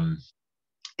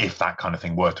 If that kind of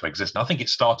thing were to exist. And I think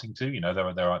it's starting to, you know,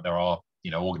 there are you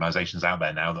know, organizations out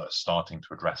there now that are starting to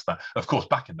address that. Of course,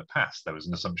 back in the past, there was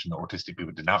an assumption that autistic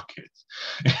people didn't have kids,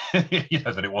 you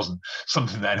know, that it wasn't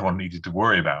something that anyone needed to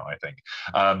worry about, I think.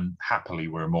 Happily,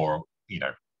 we're more, you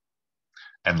know,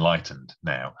 enlightened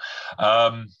now.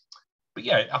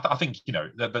 yeah, I think, you know,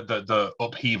 the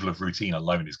upheaval of routine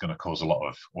alone is going to cause a lot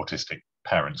of autistic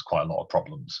parents quite a lot of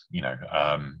problems, you know,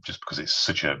 just because it's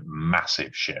such a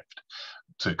massive shift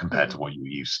compared to what you were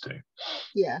used to.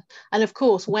 Yeah. And of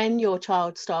course, when your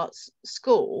child starts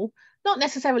school, not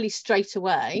necessarily straight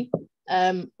away,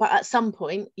 but at some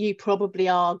point, you probably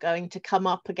are going to come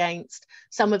up against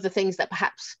some of the things that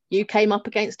perhaps you came up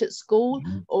against at school,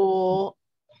 or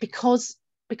because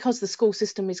the school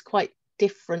system is quite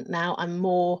different now and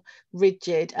more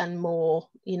rigid and more,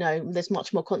 you know, there's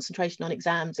much more concentration on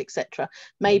exams, etc.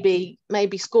 Maybe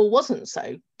school wasn't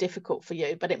so difficult for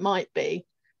you, but it might be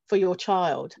for your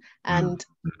child. And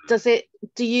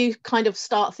do you kind of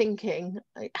start thinking,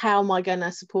 how am I going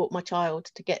to support my child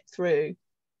to get through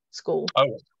school?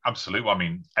 Oh, absolutely. I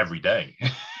mean, every day.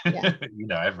 Yeah. You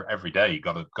know, every day you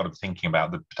got to be thinking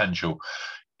about the potential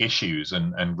issues,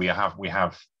 and we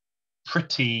have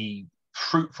pretty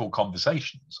fruitful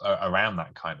conversations around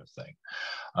that kind of thing.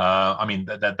 I mean,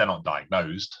 they're not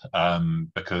diagnosed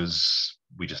because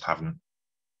we just haven't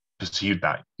pursued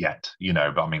that yet, you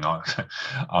know. But I mean,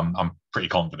 I'm pretty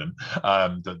confident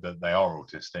that they are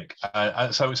autistic.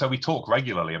 So we talk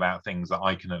regularly about things that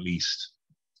I can at least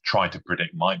try to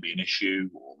predict might be an issue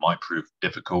or might prove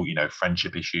difficult, you know,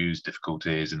 friendship issues,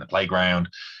 difficulties in the playground,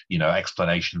 you know,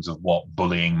 explanations of what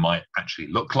bullying might actually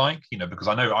look like, you know, because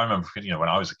I remember, you know, when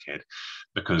I was a kid,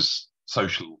 because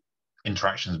social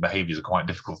interactions and behaviors are quite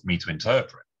difficult for me to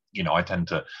interpret, you know, I tend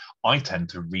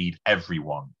to read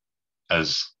everyone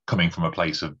as coming from a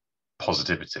place of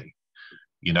positivity,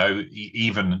 you know,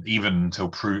 even until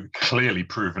clearly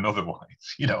proven otherwise.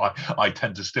 You know, I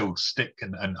tend to still stick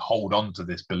and hold on to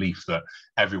this belief that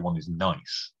everyone is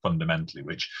nice fundamentally,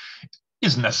 which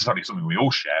isn't necessarily something we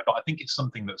all share, but I think it's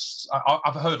something that's,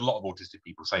 I've heard a lot of autistic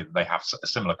people say that they have a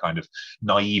similar kind of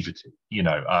naivety, you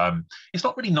know. It's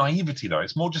not really naivety though,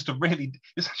 it's more just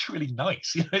it's actually really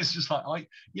nice, you know. It's just like,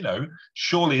 you know,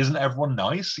 surely isn't everyone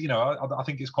nice, you know. I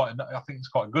think it's quite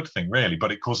a good thing really,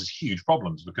 but it causes huge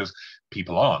problems because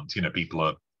people aren't, you know, people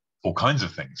are all kinds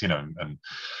of things, you know, and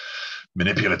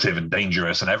manipulative and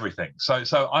dangerous and everything. So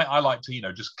I like to, you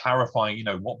know, just clarify, you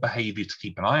know, what behavior to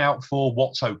keep an eye out for,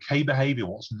 what's okay behavior,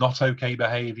 what's not okay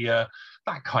behavior,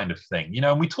 that kind of thing, you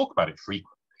know. And we talk about it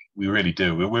frequently. We really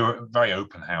do. We're a very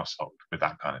open household with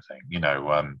that kind of thing, you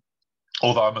know.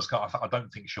 Although I don't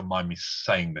think she'll mind me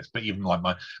saying this, but even like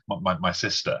my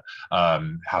sister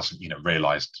hasn't, you know,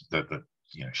 realised that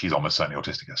you know, she's almost certainly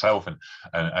autistic herself,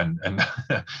 and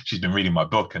she's been reading my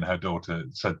book, and her daughter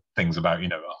said things about, you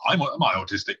know, am I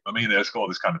autistic? I mean, there's all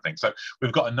this kind of thing. So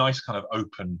we've got a nice kind of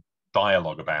open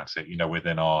dialogue about it, you know,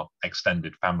 within our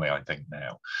extended family, I think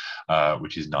now,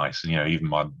 which is nice. And you know, even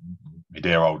my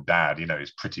dear old dad, you know,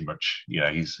 is pretty much, you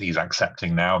know, he's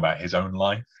accepting now about his own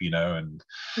life, you know, and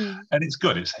it's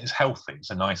good. It's healthy. It's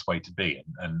a nice way to be,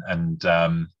 and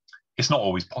it's not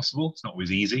always possible. It's not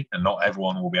always easy, and not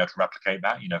everyone will be able to replicate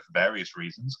that, you know, for various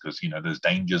reasons, because, you know, there's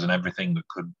dangers and everything that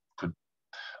could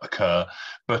occur.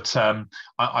 But I'm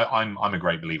a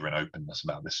great believer in openness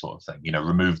about this sort of thing. You know,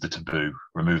 remove the taboo,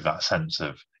 remove that sense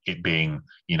of it being,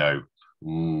 you know,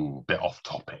 a bit off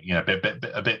topic, you know, a bit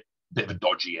of a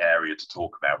dodgy area to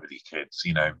talk about with your kids.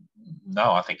 You know,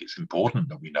 no, I think it's important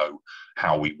that we know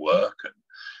how we work,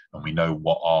 and we know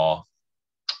what our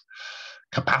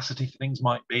capacity for things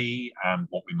might be, and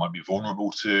what we might be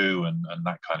vulnerable to, and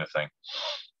that kind of thing.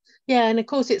 Yeah, and of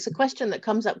course it's a question that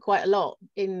comes up quite a lot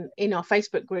in our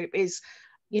Facebook group is,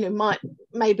 you know,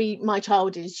 maybe my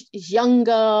child is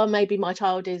younger, maybe my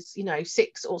child is, you know,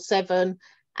 6 or 7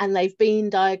 and they've been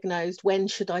diagnosed. When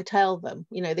should I tell them?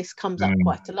 You know, this comes up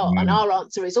quite a lot, and our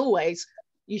answer is always,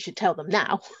 you should tell them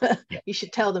now. You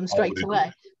should tell them straight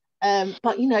away.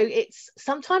 But you know, it's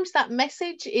sometimes that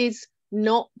message is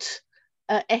not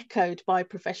echoed by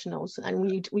professionals, and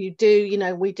we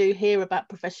do hear about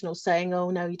professionals saying, oh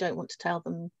no, you don't want to tell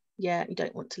them yet, you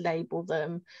don't want to label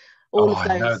them, all of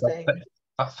those things.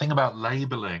 That thing about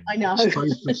labeling, I know, it's so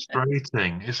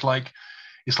frustrating. It's like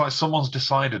someone's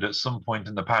decided at some point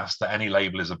in the past that any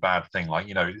label is a bad thing. Like,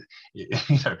 you know,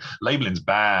 labeling's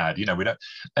bad. You know, we don't,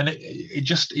 and it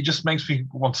just makes me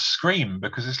want to scream,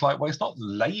 because it's like, well, it's not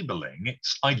labeling;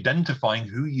 it's identifying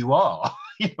who you are.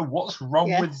 You know, what's wrong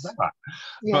with that?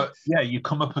 Yes. But yeah, you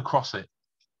come up across it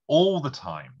all the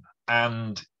time,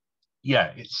 and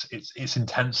yeah, it's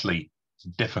intensely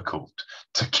difficult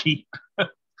to keep.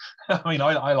 I mean,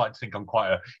 I like to think I'm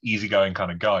quite an easygoing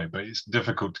kind of guy, but it's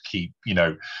difficult to keep, you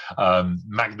know,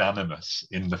 magnanimous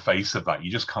in the face of that.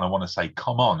 You just kind of want to say,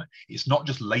 come on, it's not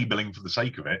just labeling for the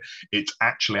sake of it. It's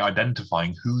actually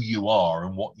identifying who you are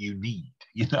and what you need,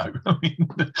 you know. I mean,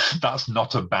 that's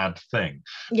not a bad thing.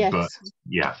 Yes. But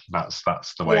yeah, that's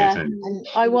the way it is. And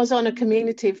I was on a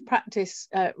communicative practice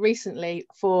recently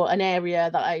for an area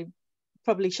that I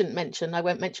probably shouldn't mention. I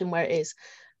won't mention where it is.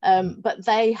 But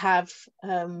they have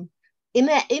in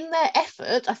their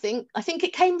effort, I think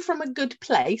it came from a good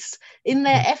place, in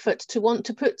their effort to want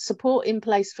to put support in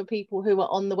place for people who are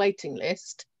on the waiting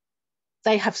list.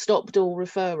 They have stopped all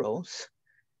referrals,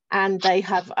 and they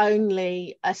have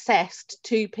only assessed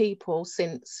 2 people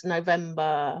since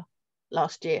November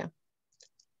last year.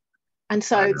 And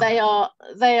so they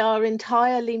are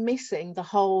entirely missing the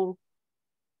whole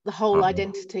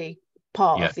identity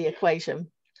part of the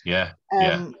equation. Yeah.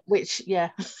 Which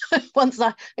once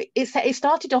it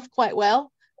started off quite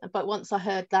well, but once I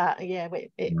heard that,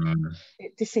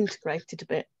 it disintegrated a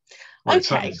bit. Well,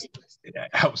 okay. It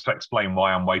helps to explain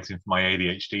why I'm waiting for my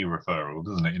ADHD referral,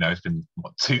 doesn't it? You know, it's been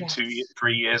what, 3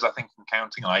 years, I think, and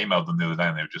counting. I emailed them the other day,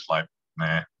 and they were just like,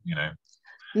 nah, you know.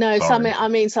 No,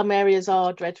 some areas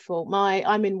are dreadful.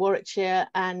 I'm in Warwickshire,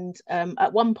 and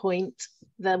at one point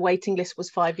the waiting list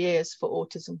was 5 years for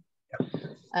autism.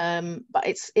 But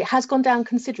it has gone down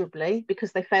considerably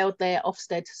because they failed their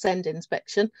Ofsted SEND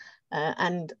inspection,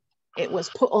 and it was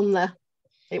put on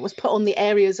the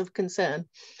areas of concern.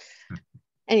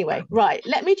 Anyway, right,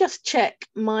 let me just check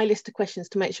my list of questions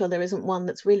to make sure there isn't one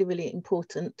that's really, really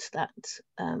important that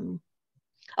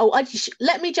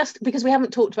let me just, because we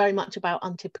haven't talked very much about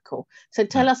Untypical. So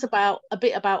tell us a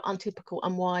bit about Untypical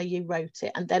and why you wrote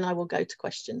it, and then I will go to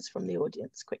questions from the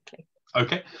audience quickly.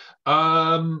 Okay.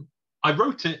 I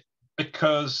wrote it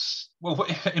because, well,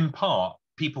 in part,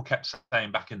 people kept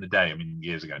saying back in the day, I mean,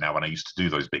 years ago now, when I used to do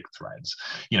those big threads,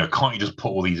 you know, can't you just put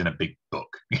all these in a big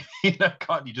book? You know,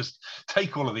 can't you just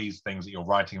take all of these things that you're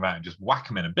writing about and just whack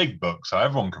them in a big book so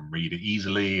everyone can read it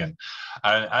easily? And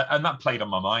that played on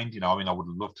my mind. You know, I mean, I would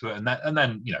have loved to it. And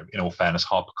then, you know, in all fairness,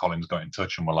 HarperCollins got in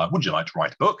touch and were like, would you like to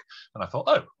write a book? And I thought,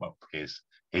 oh, well, here's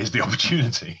the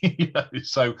opportunity. You know?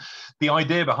 So the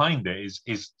idea behind it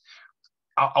is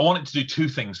I want it to do 2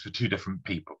 things for 2 different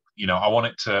people. You know, I want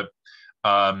it to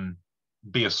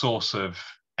be a source of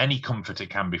any comfort it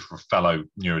can be for fellow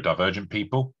neurodivergent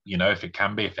people. You know, if it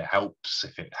helps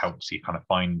you kind of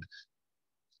find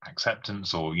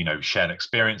acceptance or, you know, shared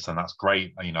experience, then that's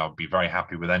great. You know, I'll be very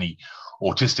happy with any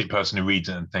autistic person who reads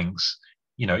it and thinks,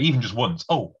 you know, even just once,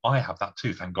 oh, I have that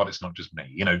too, thank God it's not just me.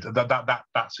 You know,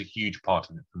 that's a huge part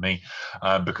of it for me,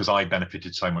 because I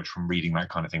benefited so much from reading that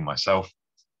kind of thing myself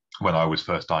when I was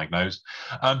first diagnosed.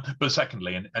 But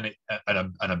secondly, and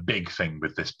a big thing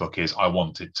with this book is I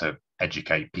wanted to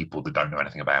educate people that don't know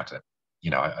anything about it.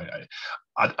 You know,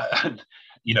 I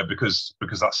you know, because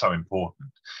that's so important.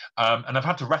 And I've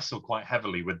had to wrestle quite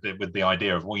heavily with the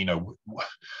idea of, well, you know,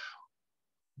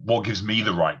 what gives me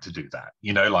the right to do that?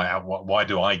 You know, like why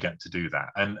do I get to do that?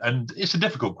 And it's a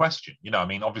difficult question. You know, I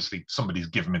mean, obviously somebody's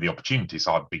given me the opportunity,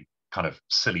 so I'd be kind of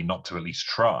silly not to at least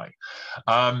try.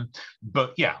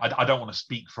 But yeah, I don't want to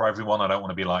speak for everyone. I don't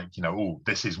want to be like, you know, oh,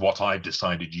 this is what I've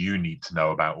decided you need to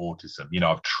know about autism. You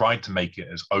know, I've tried to make it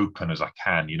as open as I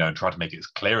can, you know, and try to make it as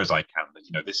clear as I can that,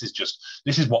 you know, this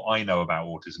is what I know about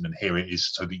autism, and here it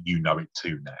is so that you know it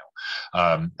too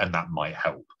now. And that might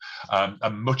help.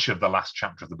 And much of the last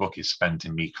chapter of the book is spent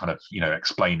in me kind of, you know,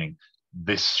 explaining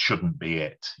this shouldn't be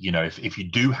it. You know, if you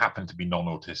do happen to be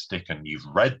non-autistic and you've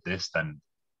read this, then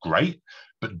great,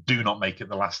 but do not make it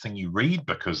the last thing you read,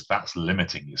 because that's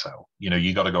limiting yourself. You know,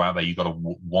 you got to go out there, you got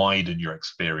to widen your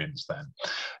experience then,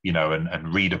 you know,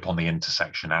 and read upon the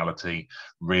intersectionality,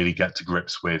 really get to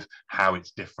grips with how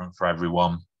it's different for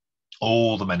everyone,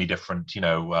 all the many different, you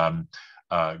know,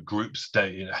 groups,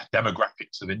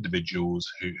 demographics of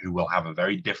individuals who will have a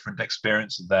very different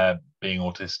experience of their being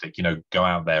autistic. You know, go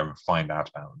out there and find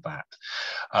out about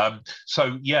that.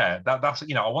 So yeah, that's,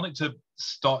 you know, I want it to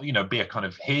start, you know, be a kind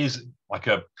of, here's like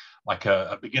a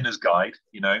beginner's guide,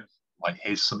 you know, like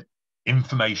here's some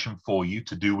information for you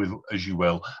to do with as you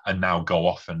will, and now go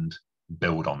off and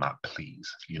build on that, please.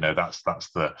 You know, that's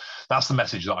the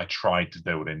message that I tried to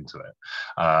build into it,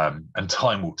 and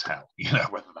time will tell, you know,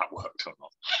 whether that worked or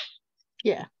not.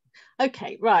 Yeah.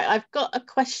 Okay, right, I've got a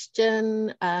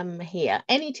question here.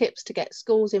 Any tips to get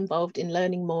schools involved in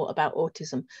learning more about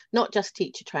autism, not just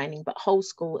teacher training, but whole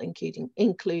school,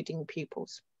 including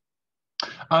pupils?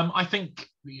 I think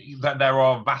that there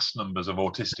are vast numbers of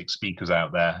autistic speakers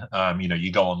out there. You know,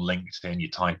 you go on LinkedIn, you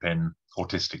type in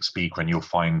autistic speaker, and you'll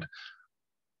find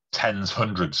tens,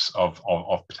 hundreds of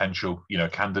potential, you know,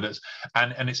 candidates,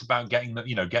 and it's about getting them,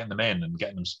 you know, getting them in and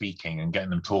getting them speaking and getting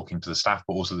them talking to the staff,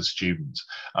 but also the students.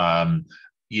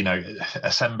 You know,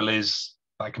 assemblies,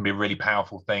 That can be a really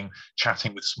powerful thing.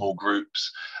 Chatting with small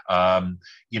groups.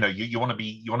 You know, you want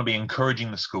to be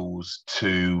encouraging the schools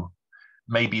to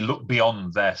maybe look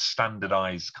beyond their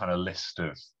standardized kind of list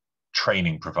of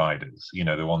training providers, you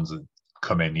know, the ones that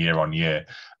come in year on year,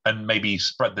 and maybe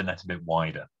spread the net a bit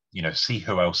wider, you know, see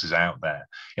who else is out there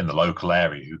in the local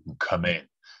area who can come in,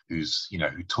 who's, you know,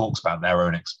 who talks about their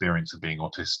own experience of being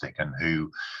autistic, and who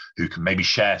can maybe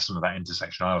share some of that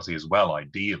intersectionality as well,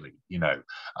 ideally, you know.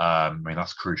 I mean,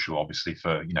 that's crucial, obviously,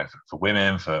 for, you know, for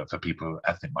women, for people,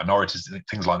 ethnic minorities,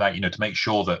 things like that, you know, to make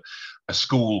sure that a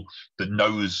school that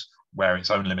knows where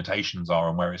its own limitations are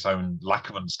and where its own lack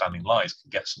of understanding lies can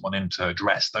get someone in to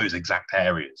address those exact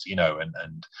areas, you know,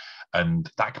 and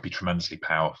that could be tremendously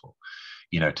powerful,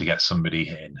 you know, to get somebody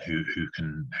in who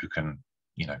can,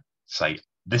 you know, say,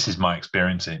 this is my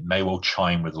experience, and it may well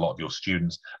chime with a lot of your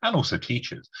students and also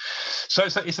teachers. So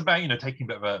it's about, you know, taking a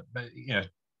bit of a, you know,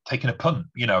 taking a punt,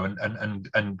 you know,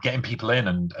 and getting people in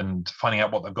and finding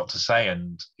out what they've got to say,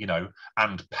 and, you know,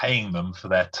 and paying them for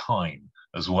their time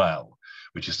as well,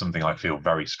 which is something I feel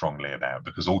very strongly about,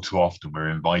 because all too often we're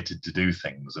invited to do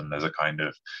things and there's a kind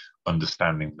of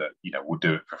understanding that, you know, we'll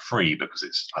do it for free because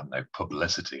it's, I don't know,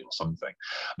 publicity or something.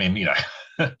 I mean, you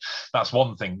know, that's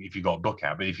one thing if you got a book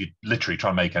out, but if you literally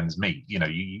try and make ends meet, you know,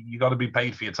 you got to be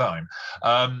paid for your time.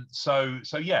 So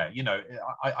yeah, you know,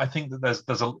 I think that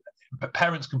there's a, but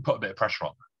parents can put a bit of pressure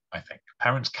on them. I think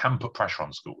parents can put pressure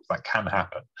on schools. That can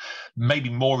happen, maybe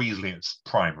more easily at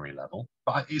primary level,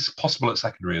 but it's possible at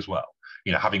secondary as well.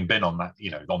 You know, having been on that,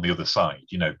 you know, on the other side,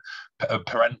 you know,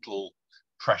 parental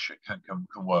pressure can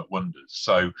work wonders.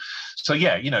 So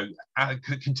yeah, you know,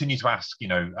 continue to ask, you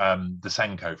know, the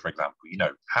Senko, for example, you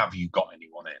know, have you got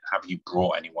anyone in? Have you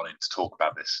brought anyone in to talk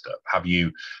about this stuff? Have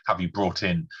you brought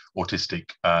in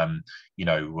autistic, you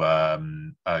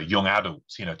know, young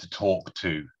adults, you know, to talk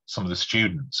to some of the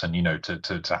students, and, you know,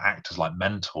 to act as like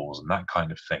mentors and that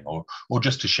kind of thing, or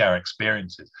just to share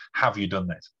experiences? Have you done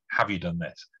this? Have you done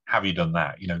this? Have you done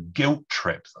that? You know, guilt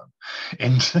trip them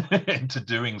into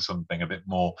doing something a bit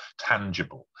more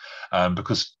tangible,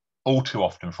 because all too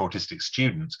often for autistic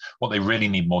students, what they really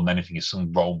need more than anything is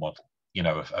some role model. You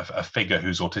know, a figure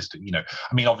who's autistic. You know,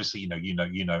 I mean, obviously, you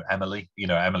know Emily. You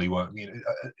know, Emily. You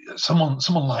know,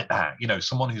 someone like that. You know,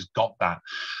 someone who's got that.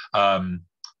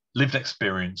 Lived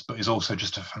experience, but is also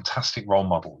just a fantastic role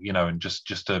model, you know, and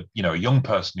just a, you know, a young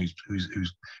person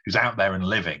who's out there and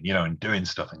living, you know, and doing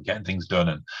stuff and getting things done,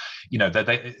 and, you know,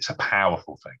 it's a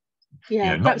powerful thing.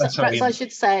 Yeah, you know, perhaps I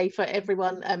should say for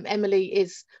everyone, Emily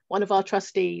is one of our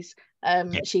trustees.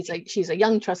 Yeah. She's a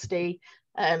young trustee,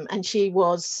 and she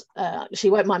was she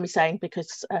won't mind me saying,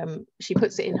 because she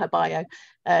puts it in her bio.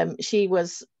 She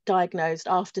was diagnosed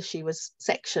after she was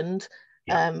sectioned.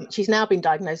 Yeah. She's now been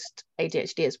diagnosed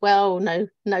ADHD as well.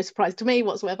 No surprise to me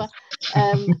whatsoever.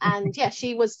 And yeah,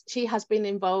 she has been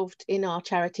involved in our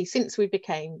charity since we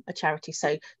became a charity.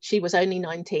 So she was only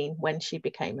 19 when she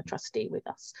became a trustee with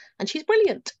us, and she's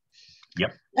brilliant.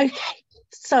 Yep. Okay,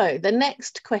 so the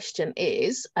next question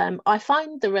is, I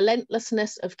find the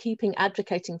relentlessness of keeping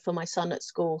advocating for my son at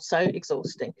school so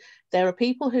exhausting. There are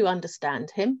people who understand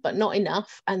him, but not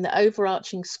enough, and the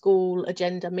overarching school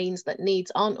agenda means that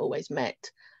needs aren't always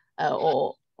met,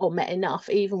 or met enough,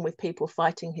 even with people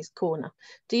fighting his corner.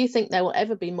 Do you think there will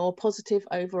ever be more positive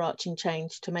overarching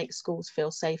change to make schools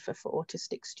feel safer for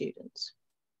autistic students?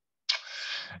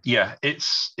 Yeah,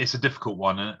 it's a difficult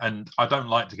one, and I don't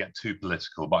like to get too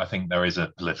political, but I think there is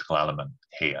a political element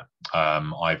here.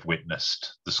 I've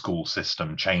witnessed the school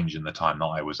system change in the time that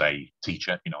I was a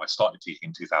teacher. You know, I started teaching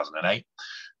in 2008,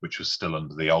 which was still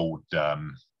under the old,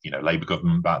 you know, Labour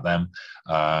government back then,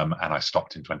 and I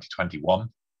stopped in 2021.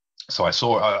 So I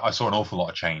saw an awful lot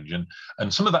of change,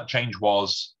 and some of that change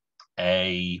was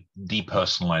a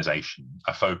depersonalization,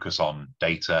 a focus on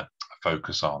data, a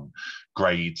focus on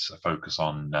grades, a focus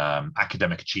on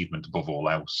academic achievement above all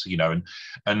else, you know,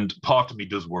 and part of me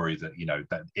does worry that, you know,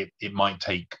 that it might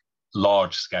take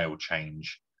large scale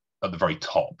change at the very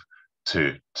top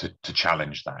to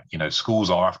challenge that. You know,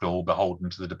 schools are, after all, beholden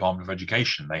to the Department of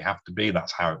Education. They have to be.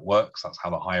 That's how it works. That's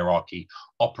how the hierarchy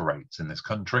operates in this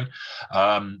country.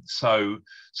 So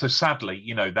sadly,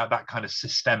 you know, that kind of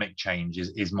systemic change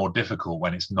is more difficult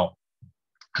when it's not,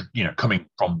 you know, coming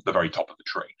from the very top of the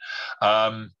tree.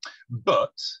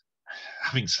 But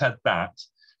having said that,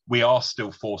 we are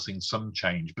still forcing some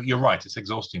change. But you're right, it's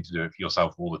exhausting to do it for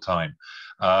yourself all the time.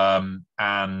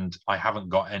 And I haven't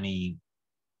got any,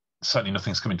 certainly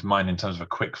nothing's coming to mind in terms of a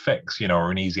quick fix, you know, or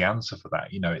an easy answer for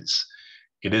that. You know,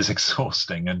 it is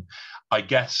exhausting. And I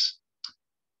guess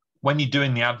when you're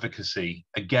doing the advocacy,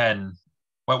 again,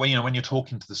 well, when you're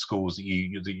talking to the schools that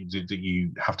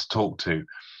you have to talk to,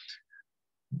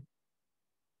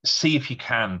 see if you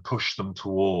can push them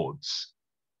towards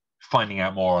finding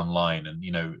out more online and,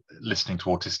 listening to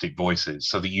autistic voices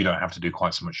so that you don't have to do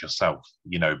quite so much yourself,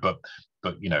 but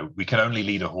we can only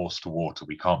lead a horse to water.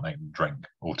 We can't make them drink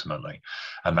ultimately.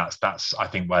 And that's I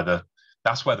think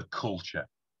that's where the culture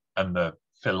and the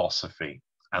philosophy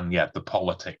and the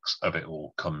politics of it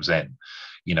all comes in.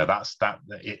 That's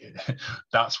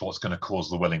what's going to cause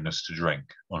the willingness to drink,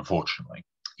 unfortunately,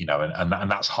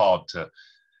 and that's hard to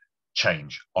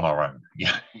change on our own.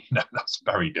 That's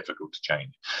very difficult to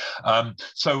change.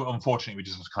 So unfortunately, we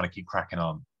just have to kind of keep cracking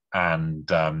on and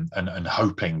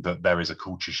hoping that there is a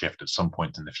culture shift at some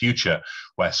point in the future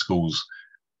where schools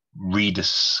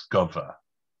rediscover,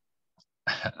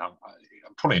 I'm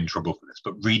probably in trouble for this,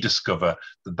 but rediscover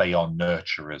that they are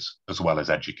nurturers as well as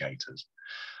educators.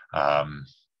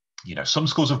 Some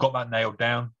schools have got that nailed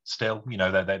down still.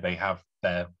 They have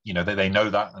they know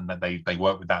that, and that they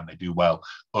work with that and they do well.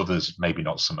 Others maybe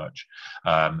not so much,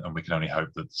 and we can only hope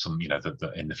that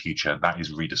that in the future that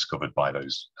is rediscovered by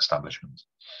those establishments.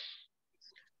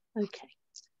 Okay.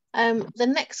 The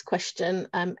next question,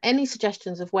 any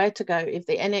suggestions of where to go if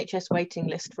the NHS waiting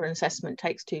list for an assessment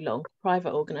takes too long?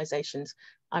 Private organisations.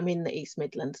 I'm in the East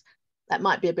Midlands. That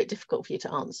might be a bit difficult for you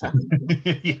to answer.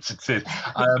 Yes, it is.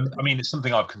 It's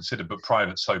something I've considered, but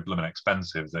private's so blooming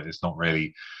expensive that it's not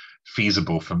really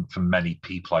feasible for many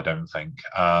people, I don't think.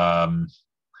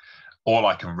 All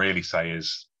I can really say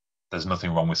is there's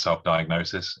nothing wrong with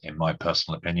self-diagnosis, in my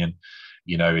personal opinion.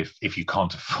 If you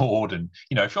can't afford, and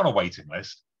if you're on a waiting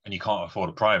list and you can't afford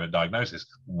a private diagnosis,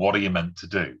 what are you meant to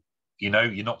do?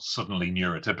 You're not suddenly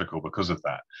neurotypical because of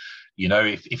that.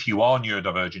 If you are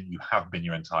neurodivergent, you have been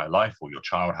your entire life, or your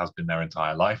child has been their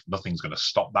entire life. Nothing's going to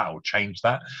stop that or change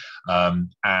that.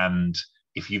 And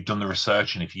if you've done the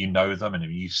research, and if you know them, and if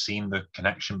you've seen the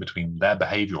connection between their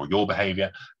behavior or your behavior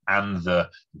and the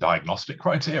diagnostic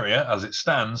criteria as it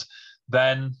stands,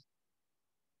 then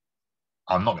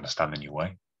I'm not going to stand in your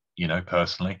way,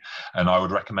 personally. And I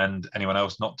would recommend anyone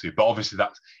else not to. But obviously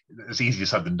it's easier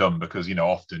said than done, because,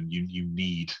 often you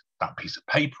need that piece of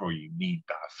paper, or you need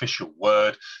that official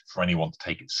word for anyone to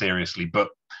take it seriously. But,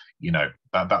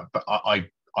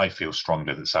 I feel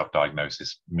strongly that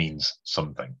self-diagnosis means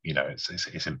something.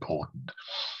 It's important.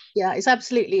 Yeah, it's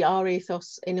absolutely our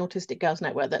ethos in Autistic Girls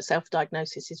Network that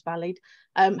self-diagnosis is valid.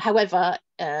 However,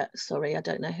 sorry, I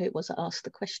don't know who it was that asked the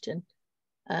question.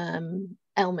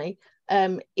 Elmi,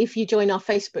 if you join our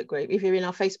Facebook group, if you're in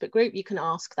our Facebook group, you can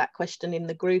ask that question in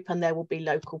the group, and there will be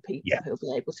local people who'll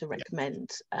be able to recommend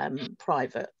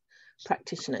private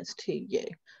practitioners to you.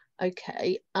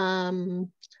 Okay.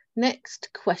 Next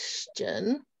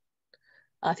question.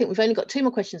 I think we've only got 2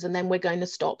 more questions, and then we're going to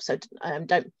stop. So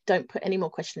don't put any more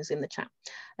questions in the chat.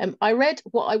 I read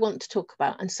What I Want to Talk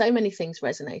About, and so many things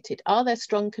resonated. Are there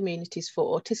strong communities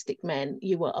for autistic men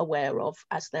you were aware of,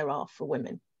 as there are for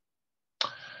women?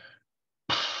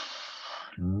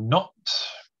 Not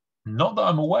that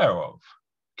I'm aware of.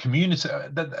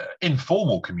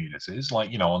 Informal communities,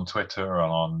 like on Twitter or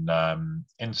on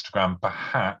Instagram,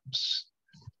 perhaps.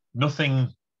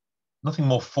 Nothing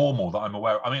more formal that I'm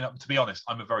aware of. To be honest,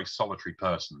 I'm a very solitary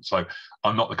person, so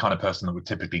I'm not the kind of person that would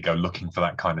typically go looking for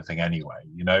that kind of thing anyway.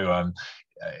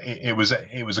 It was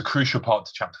a crucial part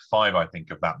to chapter 5, I think,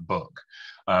 of that book.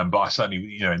 But I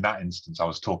certainly, in that instance, I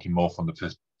was talking more from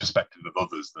the perspective of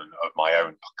others than of my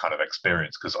own kind of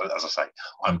experience, because, as I say,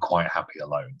 I'm quite happy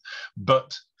alone.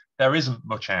 But there isn't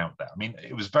much out there.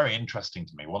 It was very interesting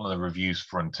to me. One of the reviews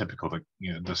for Untypical that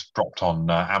just dropped on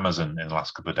Amazon in the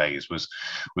last couple of days was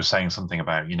saying something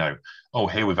about, oh,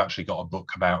 here we've actually got a book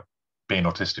about being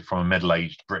autistic from a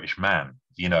middle-aged British man,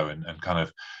 and kind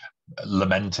of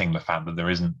lamenting the fact that there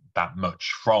isn't that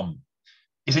much from.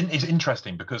 It's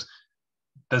interesting because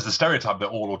there's the stereotype that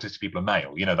all autistic people are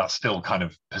male. That still kind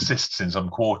of persists in some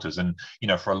quarters, and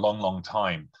for a long, long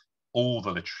time, all the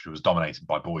literature was dominated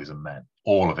by boys and men.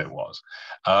 All of it was.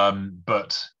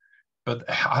 But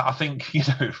I think,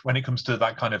 when it comes to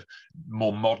that kind of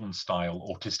more modern style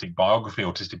autistic biography,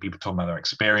 autistic people talking about their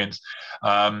experience,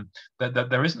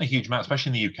 there isn't a huge amount, especially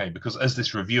in the UK, because as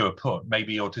this reviewer put,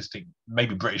 maybe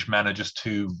British men are just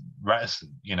too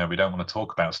reticent. We don't want to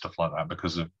talk about stuff like that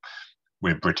because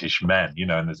we're British men,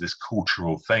 and there's this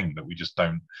cultural thing that we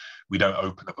don't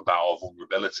open up about our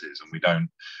vulnerabilities, and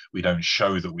we don't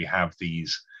show that we have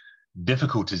these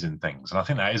difficulties in things. And I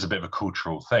think that is a bit of a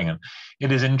cultural thing, and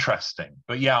it is interesting.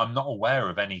 But yeah, I'm not aware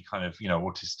of any kind of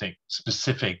autistic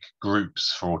specific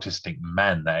groups for autistic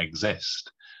men that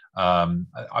exist.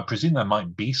 I presume there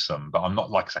might be some, but I'm not,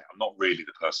 like I say, I'm not really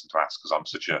the person to ask, because I'm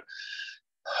such a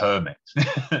hermit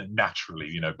naturally,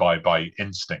 you know, by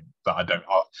instinct, that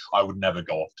I would never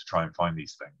go off to try and find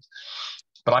these things.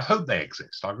 But I hope they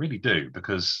exist. I really do,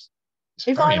 because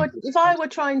if I were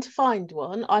trying to find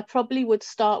one, I probably would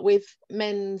start with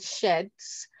men's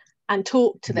sheds and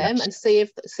talk to them and see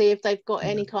if they've got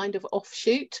any kind of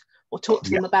offshoot, or talk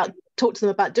to them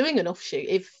about doing an offshoot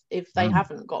if they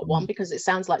haven't got one, because it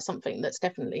sounds like something that's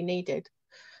definitely needed.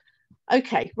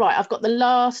 Okay, right, I've got the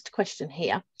last question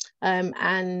here,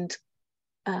 and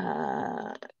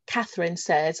Catherine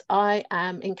says, I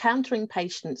am encountering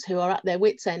patients who are at their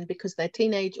wits' end because their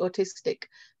teenage autistic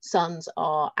sons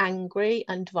are angry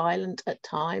and violent at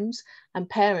times, and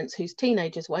parents whose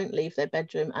teenagers won't leave their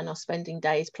bedroom and are spending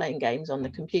days playing games on the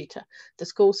computer. The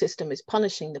school system is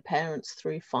punishing the parents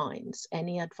through fines.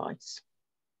 Any advice?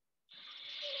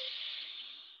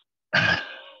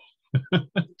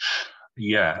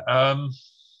 Yeah,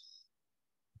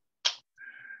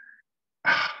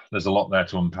 there's a lot there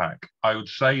to unpack. I would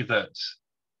say that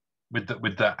with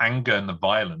the anger and the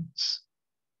violence,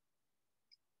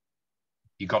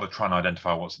 you got to try and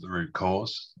identify what's the root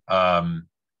cause.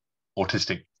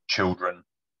 Autistic children,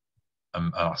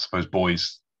 and I suppose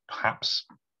boys, perhaps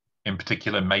in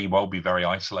particular, may well be very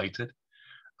isolated,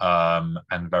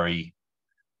 and very,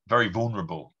 very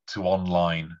vulnerable to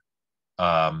online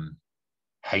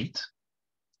hate.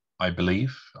 I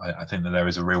believe. I think that there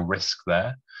is a real risk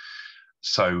there.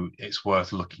 So it's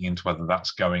worth looking into whether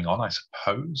that's going on, I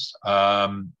suppose.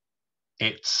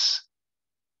 It's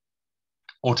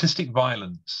autistic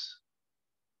violence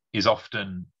is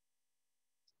often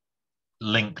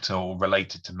linked or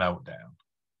related to meltdown,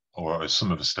 or as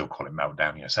some of us still call it,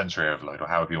 meltdown, you know, sensory overload, or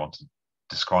however you want to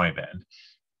describe it.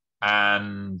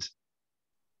 And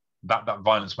that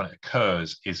violence, when it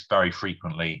occurs, is very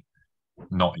frequently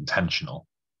not intentional.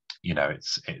 You know,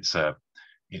 it's a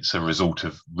result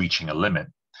of reaching a limit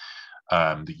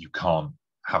that you can't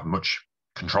have much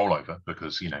control over,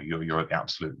 because, you know, you're at the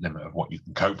absolute limit of what you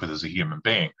can cope with as a human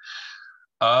being.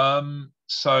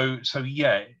 So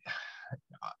yeah,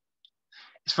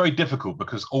 it's very difficult,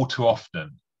 because all too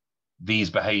often these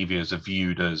behaviors are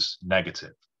viewed as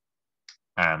negative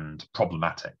and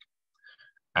problematic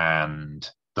and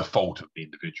the fault of the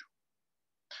individual,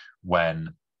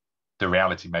 when the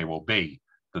reality may well be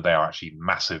that they are actually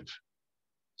massive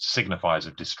signifiers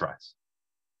of distress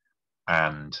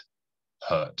and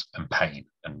hurt and pain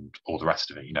and all the rest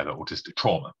of it, you know, the autistic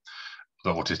trauma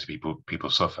that autistic people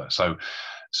suffer. So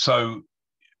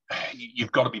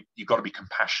you've got to be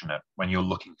compassionate when you're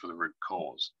looking for the root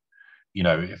cause. You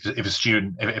know, if a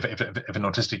student, if an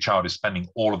autistic child is spending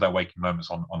all of their waking moments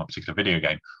on a particular video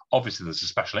game, obviously there's a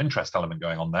special interest element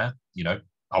going on there, you know,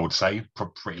 I would say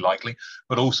pretty likely.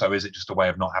 But also, is it just a way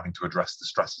of not having to address the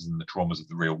stresses and the traumas of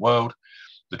the real world,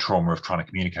 the trauma of trying to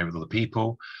communicate with other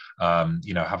people?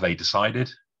 You know, have they decided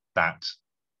that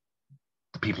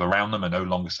the people around them are no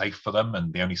longer safe for them,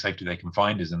 and the only safety they can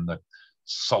find is in the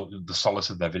solace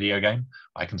of their video game?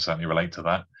 I can certainly relate to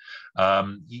that.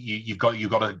 You've got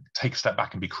to take a step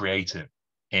back and be creative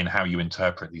in how you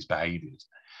interpret these behaviors,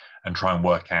 and try and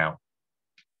work out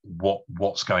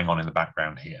what's going on in the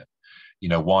background here. You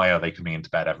know, why are they coming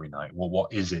into bed every night? Well,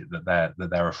 what is it that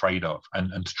they're afraid of?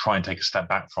 And to try and take a step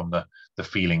back from the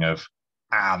feeling of,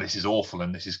 this is awful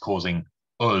and this is causing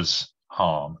us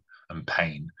harm and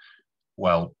pain.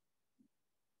 Well,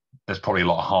 there's probably a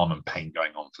lot of harm and pain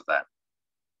going on for them,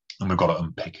 and we've got to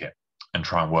unpick it and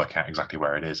try and work out exactly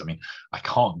where it is. I mean, I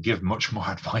can't give much more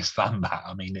advice than that.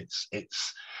 I mean,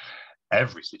 it's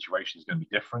every situation is going to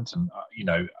be different, and you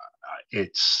know,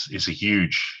 it's a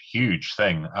huge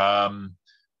thing.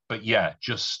 But yeah,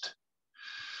 just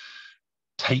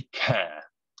take care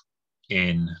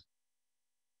in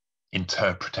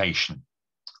interpretation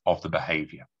of the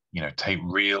behavior. You know, take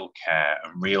real care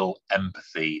and real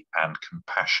empathy and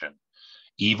compassion,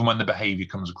 even when the behavior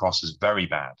comes across as very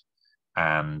bad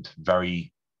and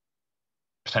very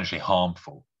potentially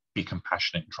harmful. Be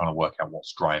compassionate and trying to work out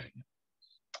what's driving it.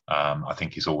 I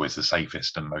think is always the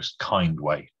safest and most kind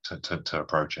way to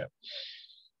approach it.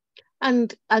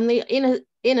 And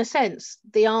in a sense,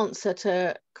 the answer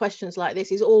to questions like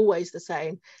this is always the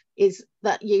same, is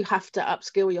that you have to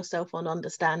upskill yourself on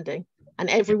understanding, and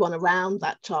everyone around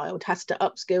that child has to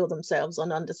upskill themselves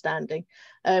on understanding.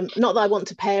 Not that I want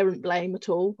to parent blame at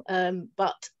all,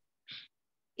 but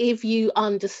if you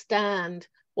understand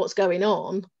what's going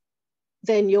on,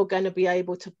 then you're going to be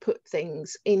able to put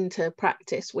things into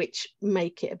practice which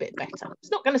make it a bit better.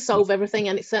 It's not going to solve everything,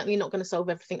 and it's certainly not going to solve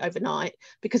everything overnight,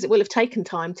 because it will have taken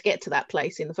time to get to that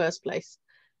place in the first place.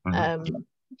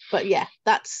 But yeah,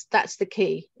 that's the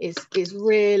key, is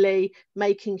really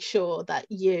making sure that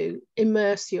you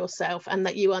immerse yourself and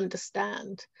that you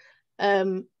understand.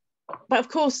 But of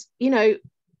course, you know,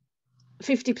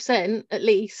 50% at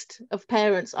least of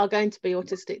parents are going to be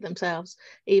autistic themselves,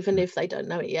 even if they don't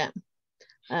know it yet,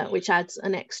 which adds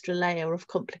an extra layer of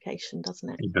complication, doesn't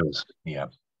it? It does. Yeah.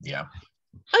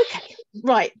 Okay,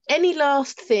 right. Any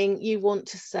last thing you want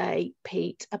to say,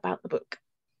 Pete, about the book?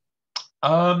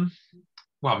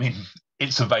 Well, I mean,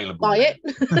 it's available. Buy it.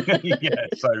 Yeah,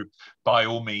 so by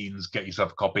all means, get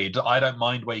yourself a copy. I don't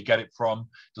mind where you get it from.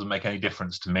 It doesn't make any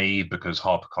difference to me, because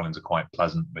HarperCollins are quite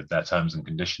pleasant with their terms and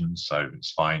conditions, so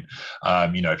it's fine.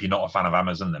 You know, if you're not a fan of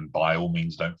Amazon, then by all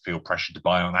means, don't feel pressured to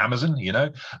buy on Amazon. You know,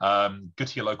 go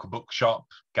to your local bookshop,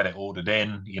 get it ordered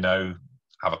in. You know,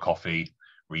 have a coffee,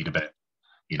 read a bit.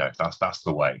 You know, that's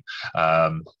the way.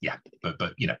 Yeah,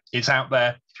 but you know, it's out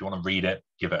there. If you want to read it,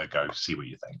 give it a go, see what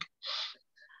you think.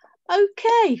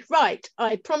 Okay, right.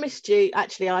 I promised you,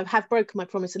 actually, I have broken my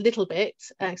promise a little bit,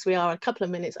 because we are a couple of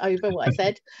minutes over what I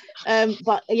said.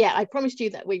 But yeah, I promised you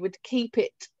that we would keep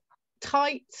it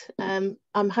tight. I'm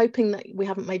hoping that we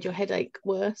haven't made your headache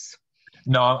worse.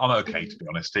 No, I'm okay, to be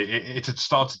honest. It had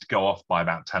started to go off by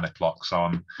about 10 o'clock, so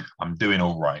I'm doing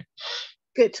all right.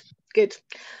 Good.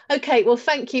 Okay, well,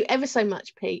 thank you ever so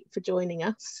much, Pete, for joining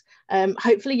us.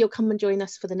 Hopefully you'll come and join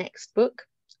us for the next book,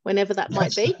 whenever that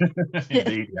might be.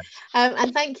 Indeed, yes.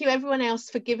 And thank you everyone else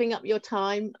for giving up your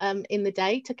time in the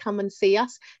day to come and see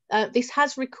us. This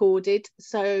has recorded,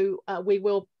 so we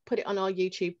will put it on our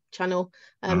YouTube channel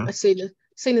as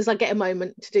soon as I get a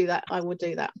moment to do that. I will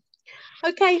do that.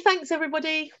 Okay, thanks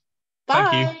everybody. Bye.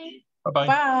 Thank you. Bye-bye.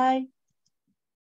 Bye.